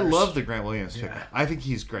 I love the Grant Williams pick. Yeah. I think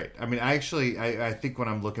he's great. I mean, I think when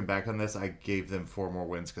I'm looking back on this, I gave them 4 more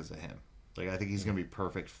wins because of him. Like, I think he's going to be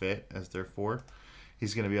perfect fit as their 4.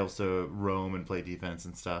 He's going to be able to roam and play defense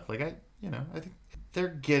and stuff. Like, I think they're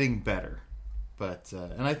getting better. But,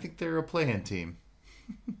 and I think they're a play-in team.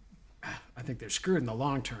 I think they're screwed in the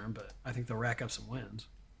long term, but I think they'll rack up some wins.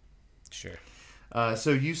 Sure. So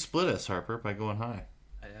you split us, Harper, by going high.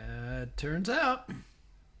 Turns out.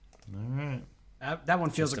 All right. That one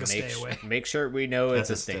feels like a stay away. Make sure we know it's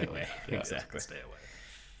a stay away. Yeah. Exactly. Stay away.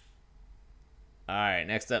 All right,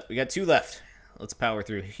 next up, we got 2 left. Let's power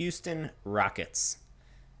through. Houston Rockets.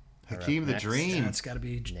 Hakeem the Dream. That's got to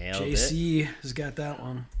be Nailed JC has got that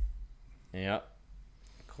one. Yep.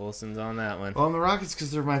 Colson's on that one. Well, I'm the Rockets because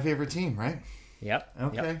they're my favorite team, right? Yep.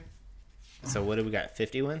 Okay. Yep. So what do we got?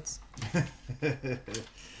 50 wins?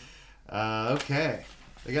 Okay.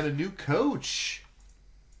 They got a new coach.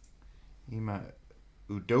 Ima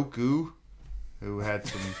Udoku, who had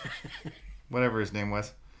some, whatever his name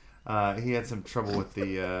was. He had some trouble with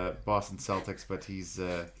the Boston Celtics, but he's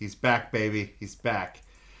back, baby. He's back.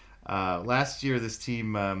 Last year, this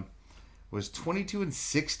team was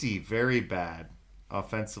 22-60, very bad.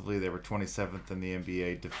 Offensively, they were 27th in the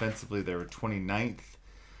NBA. Defensively, they were 29th.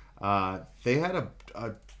 They had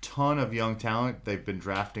a ton of young talent they've been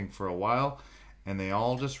drafting for a while, and they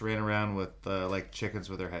all just ran around with like chickens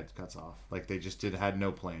with their heads cuts off. Like they just had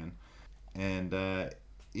no plan. And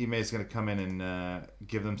Ime is going to come in and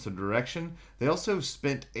give them some direction. They also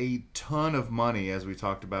spent a ton of money, as we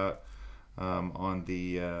talked about on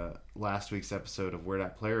the last week's episode of Where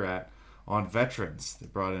That Player At, on veterans. They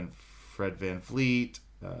brought in Fred VanVleet,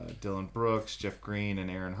 Dylan Brooks, Jeff Green,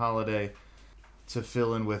 and Aaron Holiday to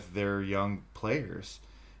fill in with their young players.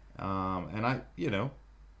 And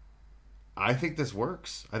I think this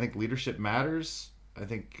works. I think leadership matters. I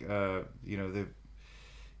think,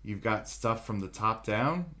 you've got stuff from the top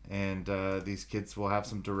down, and these kids will have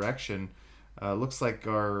some direction. Looks like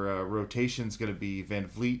our rotation's going to be Van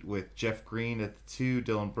Vliet with Jeff Green at the 2,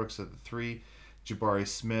 Dylan Brooks at the 3, Jabari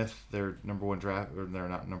Smith, their number one draft, or they're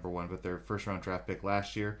not number one, but their first round draft pick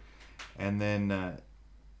last year. And then,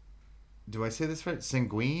 do I say this right?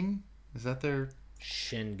 Sanguine? Is that their?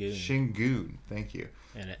 Shingun. Thank you.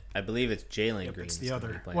 And I believe it's Jalen Green. It's the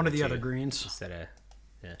other one of the other greens. Instead of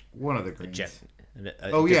one of the greens.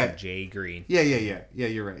 Jay Green. Yeah.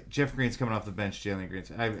 You're right. Jeff Green's coming off the bench. Jalen Green's.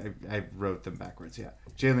 I wrote them backwards. Yeah,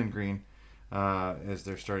 Jalen Green as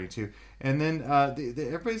they're starting to, and then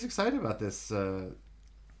everybody's excited about this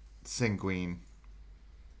Sanguine.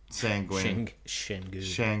 Shanguin.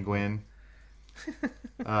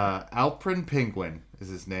 Alprin Penguin is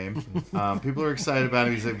his name. People are excited about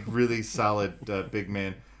him. He's a really solid big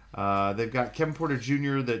man. They've got Kevin Porter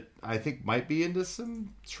Jr. that I think might be into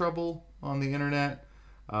some trouble on the internet.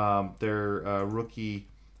 Their rookie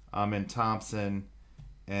Amin Thompson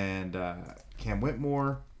and Cam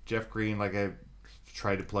Whitmore. Jeff Green, like I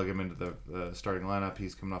tried to plug him into the starting lineup.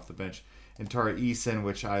 He's coming off the bench. And Tara Eason,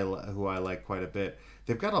 who I like quite a bit.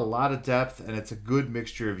 They've got a lot of depth, and it's a good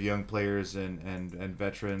mixture of young players and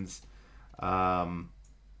veterans.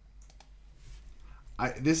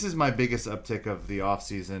 This is my biggest uptick of the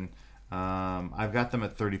offseason. I've got them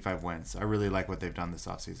at 35 wins. I really like what they've done this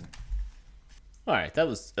offseason. All right, that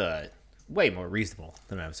was way more reasonable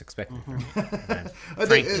than I was expecting.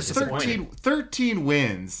 Mm-hmm. 13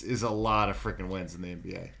 wins is a lot of freaking wins in the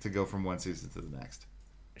NBA to go from one season to the next.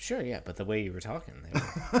 Sure, yeah, but the way you were talking,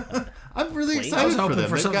 I'm really excited I was hoping for them.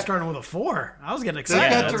 for something starting with a 4. I was getting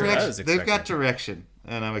excited. They've got direction,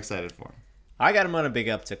 and I'm excited for them. I got them on a big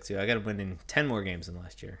uptick too. I got them winning 10 more games than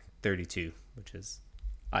last year, 32, which is,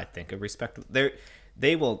 I think, a respectable.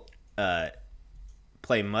 They will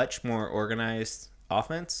play much more organized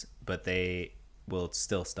offense, but they will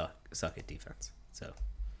still suck at defense. So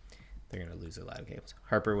they're going to lose a lot of games.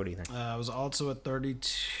 Harper, what do you think? I was also at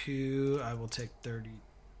 32. I will take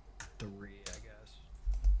 33, I guess.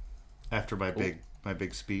 After my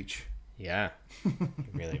big speech. Yeah, you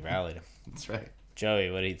really rallied him. That's right.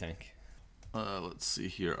 Joey, what do you think? Let's see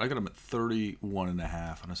here. I got him at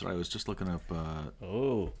 31.5, and I was just looking up.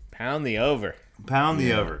 Pound the over. Pound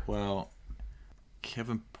the over. Well,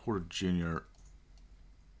 Kevin Porter Jr.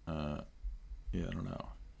 I don't know.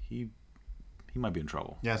 He might be in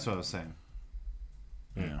trouble. Yeah, that's what I was saying.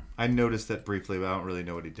 Yeah, I noticed that briefly, but I don't really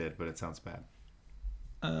know what he did. But it sounds bad.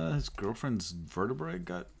 His girlfriend's vertebrae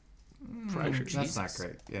got fractured. That's not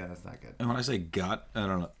great. Yeah, that's not good. And when I say got, I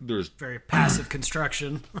don't know. There's very passive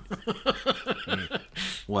construction.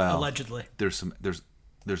 Well, allegedly, there's some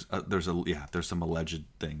alleged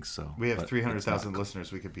things. So we have 300,000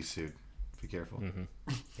 listeners. We could be sued. Be careful. Mm-hmm.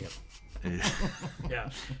 Yep.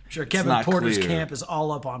 Yeah, sure. Kevin Porter's camp is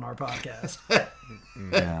all up on our podcast.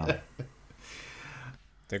 Yeah.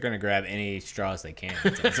 They're going to grab any straws they can.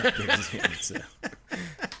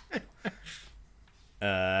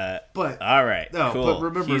 But all right, no. cool. But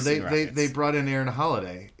remember, Houston they brought in Aaron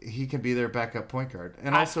Holiday. He can be their backup point guard,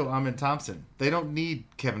 and also Amin Thompson. They don't need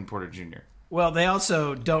Kevin Porter Jr. Well, they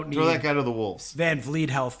also don't need throw that guy to the wolves. Van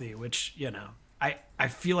Vliet healthy, which I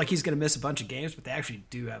feel like he's going to miss a bunch of games, but they actually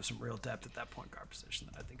do have some real depth at that point guard position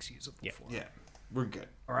that I think is usable for. Yeah, we're good.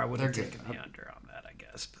 Or I would have taken the under on that, I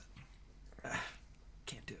guess, but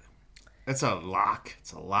can't do it. It's a lock.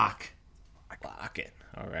 It's a lock. Lock it.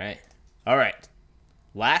 All right.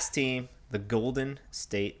 Last team, the Golden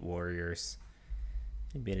State Warriors.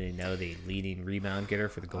 Anybody know the leading rebound getter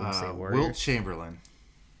for the Golden State Warriors? Wilt Chamberlain.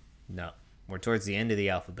 No. We're towards the end of the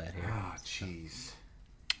alphabet here. Oh, jeez.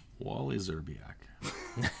 Wally Zerbiak.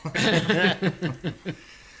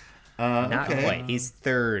 Not okay. quite. He's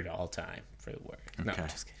third all time for the Warriors. No, Okay. I'm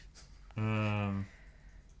just kidding.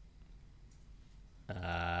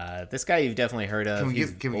 This guy you've definitely heard of.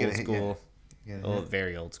 He's old school.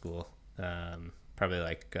 Very old school. Probably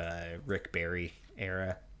like Rick Barry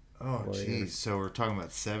era. Oh, jeez. So we're talking about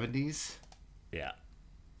 70s? Yeah.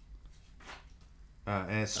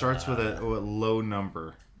 And it starts with a low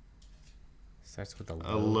number. Starts with A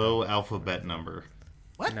low alphabet number.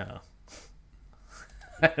 What? No.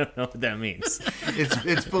 I don't know what that means.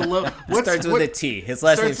 It's below. Starts with a T. His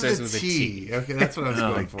last name starts with a T. Okay, that's what I was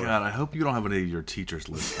going for. Oh, God, I hope you don't have any of your teachers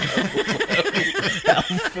listening.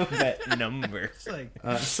 Alphabet number. It's like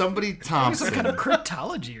Somebody Thompson. some kind of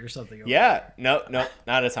cryptology or something. Yeah. No, not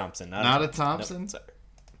a Thompson. Not a Thompson? Nope, sorry.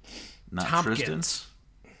 Not Tompkins. Tristan?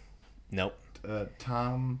 Nope.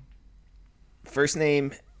 Tom. First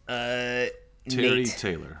name, Terry Nate.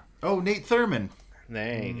 Taylor. Oh, Nate Thurman.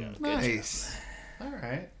 There you go. Good Nice. All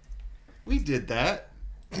right. We did that.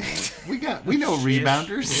 We know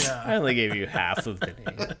rebounders. job. I only gave you half of the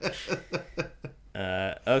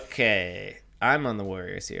name. Okay. I'm on the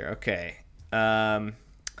Warriors here. Okay.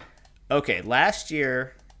 Okay. Last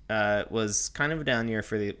year was kind of a down year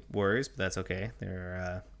for the Warriors, but that's okay.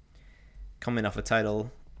 They're coming off a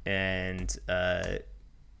title, and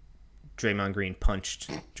Draymond Green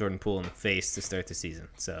punched Jordan Poole in the face to start the season.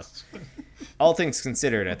 So, all things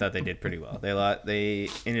considered, I thought they did pretty well. They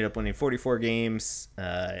ended up winning 44 games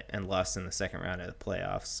and lost in the second round of the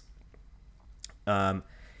playoffs.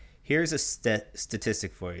 Here's a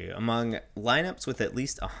statistic for you. Among lineups with at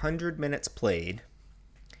least 100 minutes played,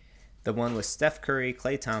 the one with Steph Curry,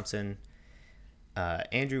 Klay Thompson,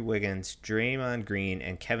 Andrew Wiggins, Draymond Green,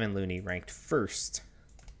 and Kevin Looney ranked first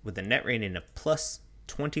with a net rating of plus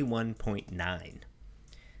 21.9.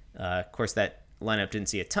 Of course, that lineup didn't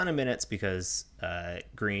see a ton of minutes because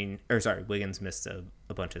Wiggins missed a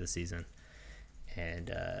bunch of the season. And,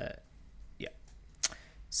 yeah.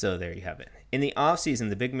 So there you have it. In the offseason,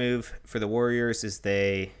 the big move for the Warriors is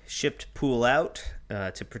they shipped Poole out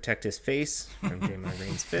to protect his face from Draymond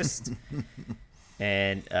Green's fist.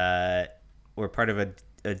 And were part of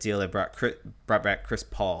a deal that brought back Chris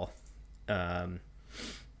Paul.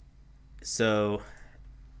 So,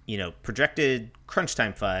 projected crunch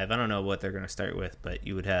time 5. I don't know what they're going to start with, but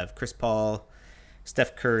you would have Chris Paul,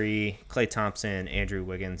 Steph Curry, Klay Thompson, Andrew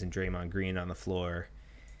Wiggins, and Draymond Green on the floor.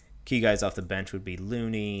 Key guys off the bench would be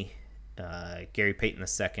Looney, Gary Payton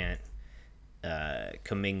II,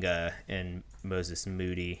 Kuminga, and Moses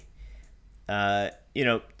Moody.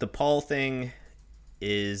 The Paul thing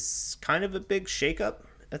is kind of a big shakeup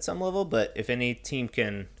at some level, but if any team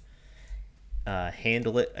can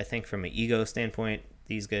handle it, I think from an ego standpoint,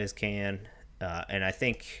 these guys can. And I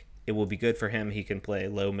think it will be good for him. He can play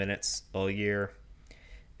low minutes all year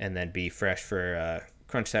and then be fresh for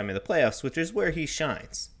crunch time in the playoffs, which is where he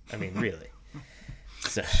shines. I mean, really.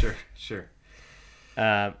 So, Sure.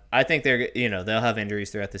 I think they'll have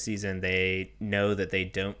injuries throughout the season. They know that they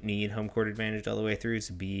don't need home court advantage all the way through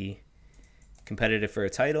to be competitive for a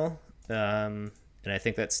title. And I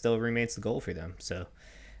think that still remains the goal for them. So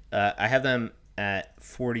I have them at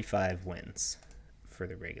 45 wins for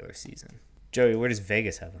the regular season. Joey, where does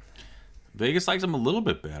Vegas have them? Vegas likes them a little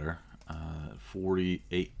bit better.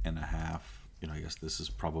 48.5. I guess this is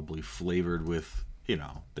probably flavored with,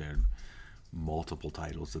 their multiple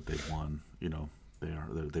titles that they've won.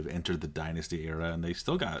 They've entered the dynasty era, and they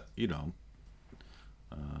still got,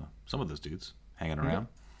 some of those dudes hanging around.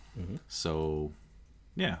 Mm-hmm. So,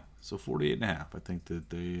 yeah. So 48.5. I think that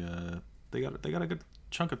they got a good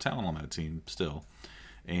chunk of talent on that team still,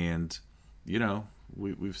 and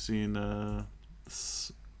we've seen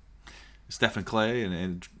Steph and Klay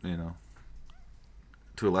and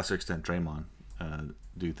to a lesser extent Draymond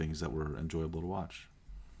do things that were enjoyable to watch.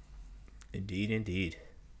 Indeed.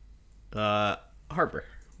 Harper,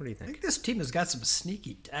 what do you I think? think this team has got some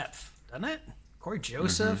sneaky depth, doesn't it? Corey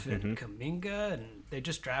Joseph and Kuminga, and they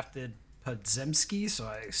just drafted Podziemski, so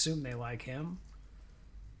I assume they like him.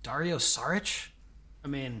 Dario Saric. I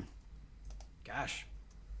mean, gosh,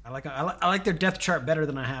 I like their depth chart better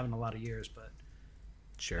than I have in a lot of years, but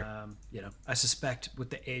sure, I suspect with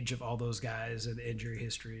the age of all those guys and the injury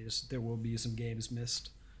histories, there will be some games missed.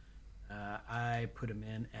 I put him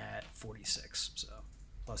in at 46, so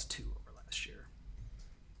 +2 over last year.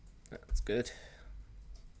 That's good.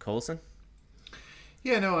 Colson?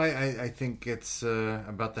 Yeah, no, I think it's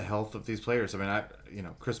about the health of these players. I mean,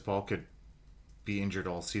 Chris Paul could be injured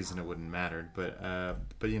all season, it wouldn't matter. But I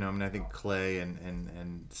think Clay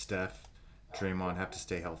and Steph, Draymond have to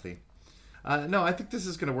stay healthy. No, I think this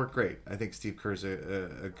is going to work great. I think Steve Kerr's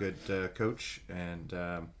a good coach, and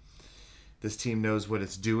this team knows what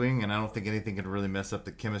it's doing, and I don't think anything can really mess up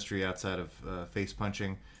the chemistry outside of face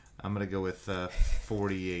punching. I'm going to go with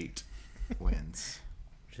 48 wins.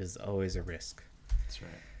 Which is always a risk. That's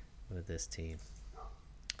right. With this team.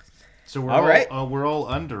 So we're all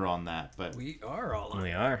under on that, but we are all under.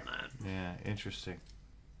 We are. On that. Yeah, interesting.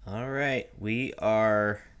 All right, we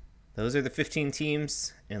are. Those are the 15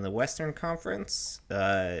 teams in the Western Conference.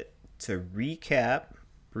 To recap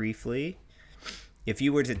briefly, if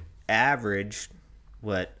you were to average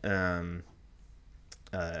what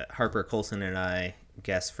Harper, Colson, and I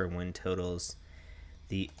guess for win totals,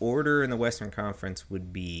 the order in the Western Conference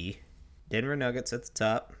would be Denver Nuggets at the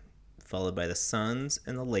top, followed by the Suns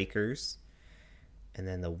and the Lakers, and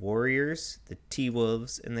then the Warriors, the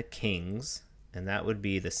T-Wolves, and the Kings, and that would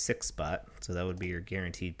be the 6th spot, so that would be your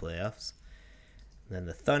guaranteed playoffs. And then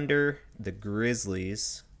the Thunder, the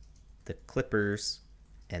Grizzlies, the Clippers,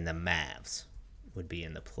 and the Mavs would be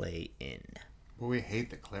in the play-in. Well, we hate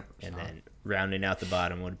the Clippers. And then rounding out the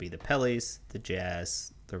bottom would be the Pellies, the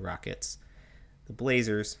Jazz, the Rockets, the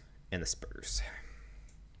Blazers, and the Spurs.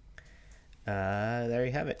 There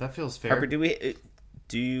you have it. That feels fair. Harper, were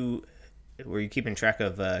you keeping track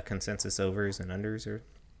of consensus overs and unders, or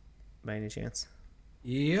by any chance?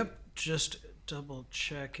 Yep, just double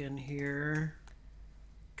checking here.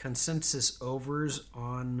 Consensus overs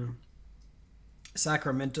on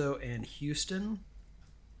Sacramento and Houston,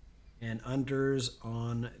 and unders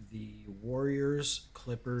on the Warriors,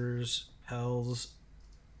 Clippers, Pels.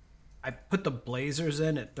 I put the Blazers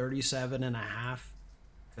in at 37.5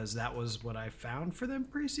 because that was what I found for them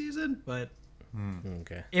preseason. But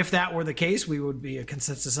Okay. if that were the case, we would be a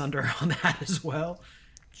consensus under on that as well.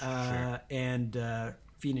 Sure. And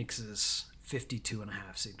Phoenix's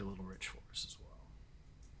 52.5 seemed a little rich for us as well.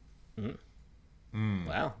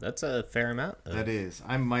 Wow, that's a fair amount. That is.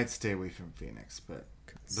 I might stay away from Phoenix, but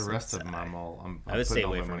the rest of them, I'm I would stay putting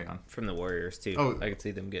all away my money on. from the Warriors too. Oh. I could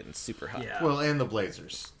see them getting super hot. Yeah. Well, and the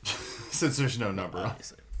Blazers, since there's no number on.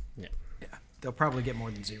 Obviously. Yeah. Yeah, they'll probably get more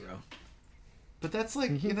than 0. But that's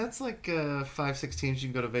like that's like 5-6 teams you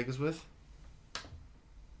can go to Vegas with.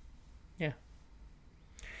 Yeah.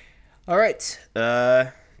 All right,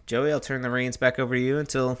 Joey, I'll turn the reins back over to you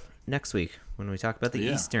until next week when we talk about the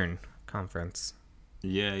Eastern Conference.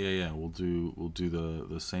 Yeah. We'll do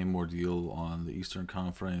the same ordeal on the Eastern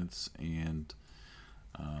Conference, and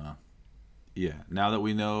now that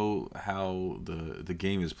we know how the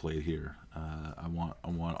game is played here, I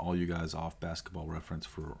want all you guys off Basketball Reference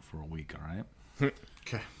for a week. All right.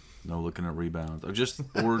 Okay. No looking at rebounds, or just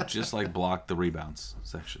like block the rebounds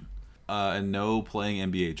section, and no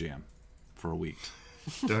playing NBA Jam for a week.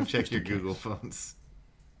 Don't check your Google phones.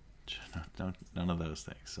 None of those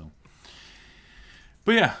things. So.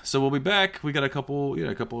 But yeah, so we'll be back. We got a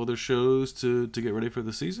couple other shows to get ready for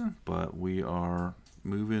the season, but we are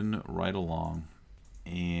moving right along.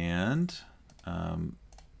 And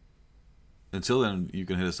until then, you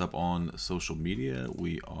can hit us up on social media.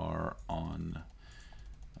 We are on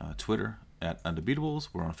Twitter at Undebeatables.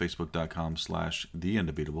 We're on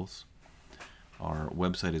Facebook.com/TheUndebeatables. Our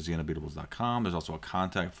website is TheUndebeatables.com. There's also a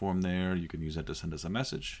contact form there. You can use that to send us a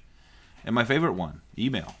message. And my favorite one,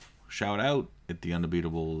 email. Shout out at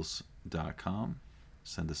TheUndebeatables.com.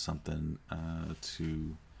 Send us something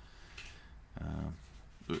to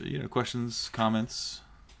questions, comments,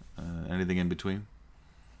 anything in between.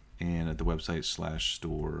 And at the website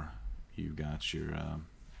 /store, you got your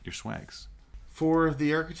swags. For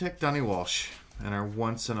the architect, Donnie Walsh, and our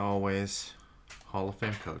once and always Hall of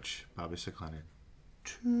Fame coach, Bobby Seclener.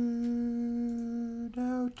 Turn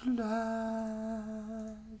out the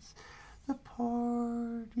lights, the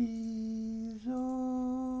party's over.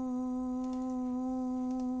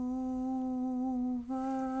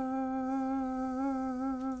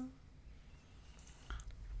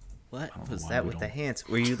 What was that with the hands?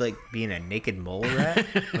 Were you like being a naked mole rat?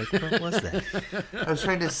 Like, what was that? I was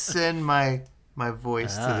trying to send my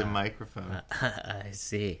voice to the microphone. I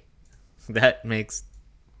see. That makes...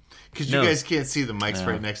 Because you guys can't see the mics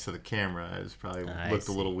right next to the camera. It was probably looked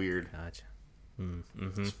a little weird. Gotcha.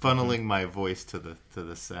 It's funneling my voice to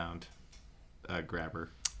the sound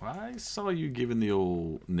grabber. I saw you giving the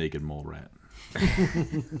old naked mole rat.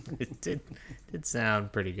 It did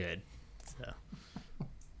sound pretty good. So,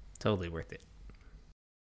 totally worth it.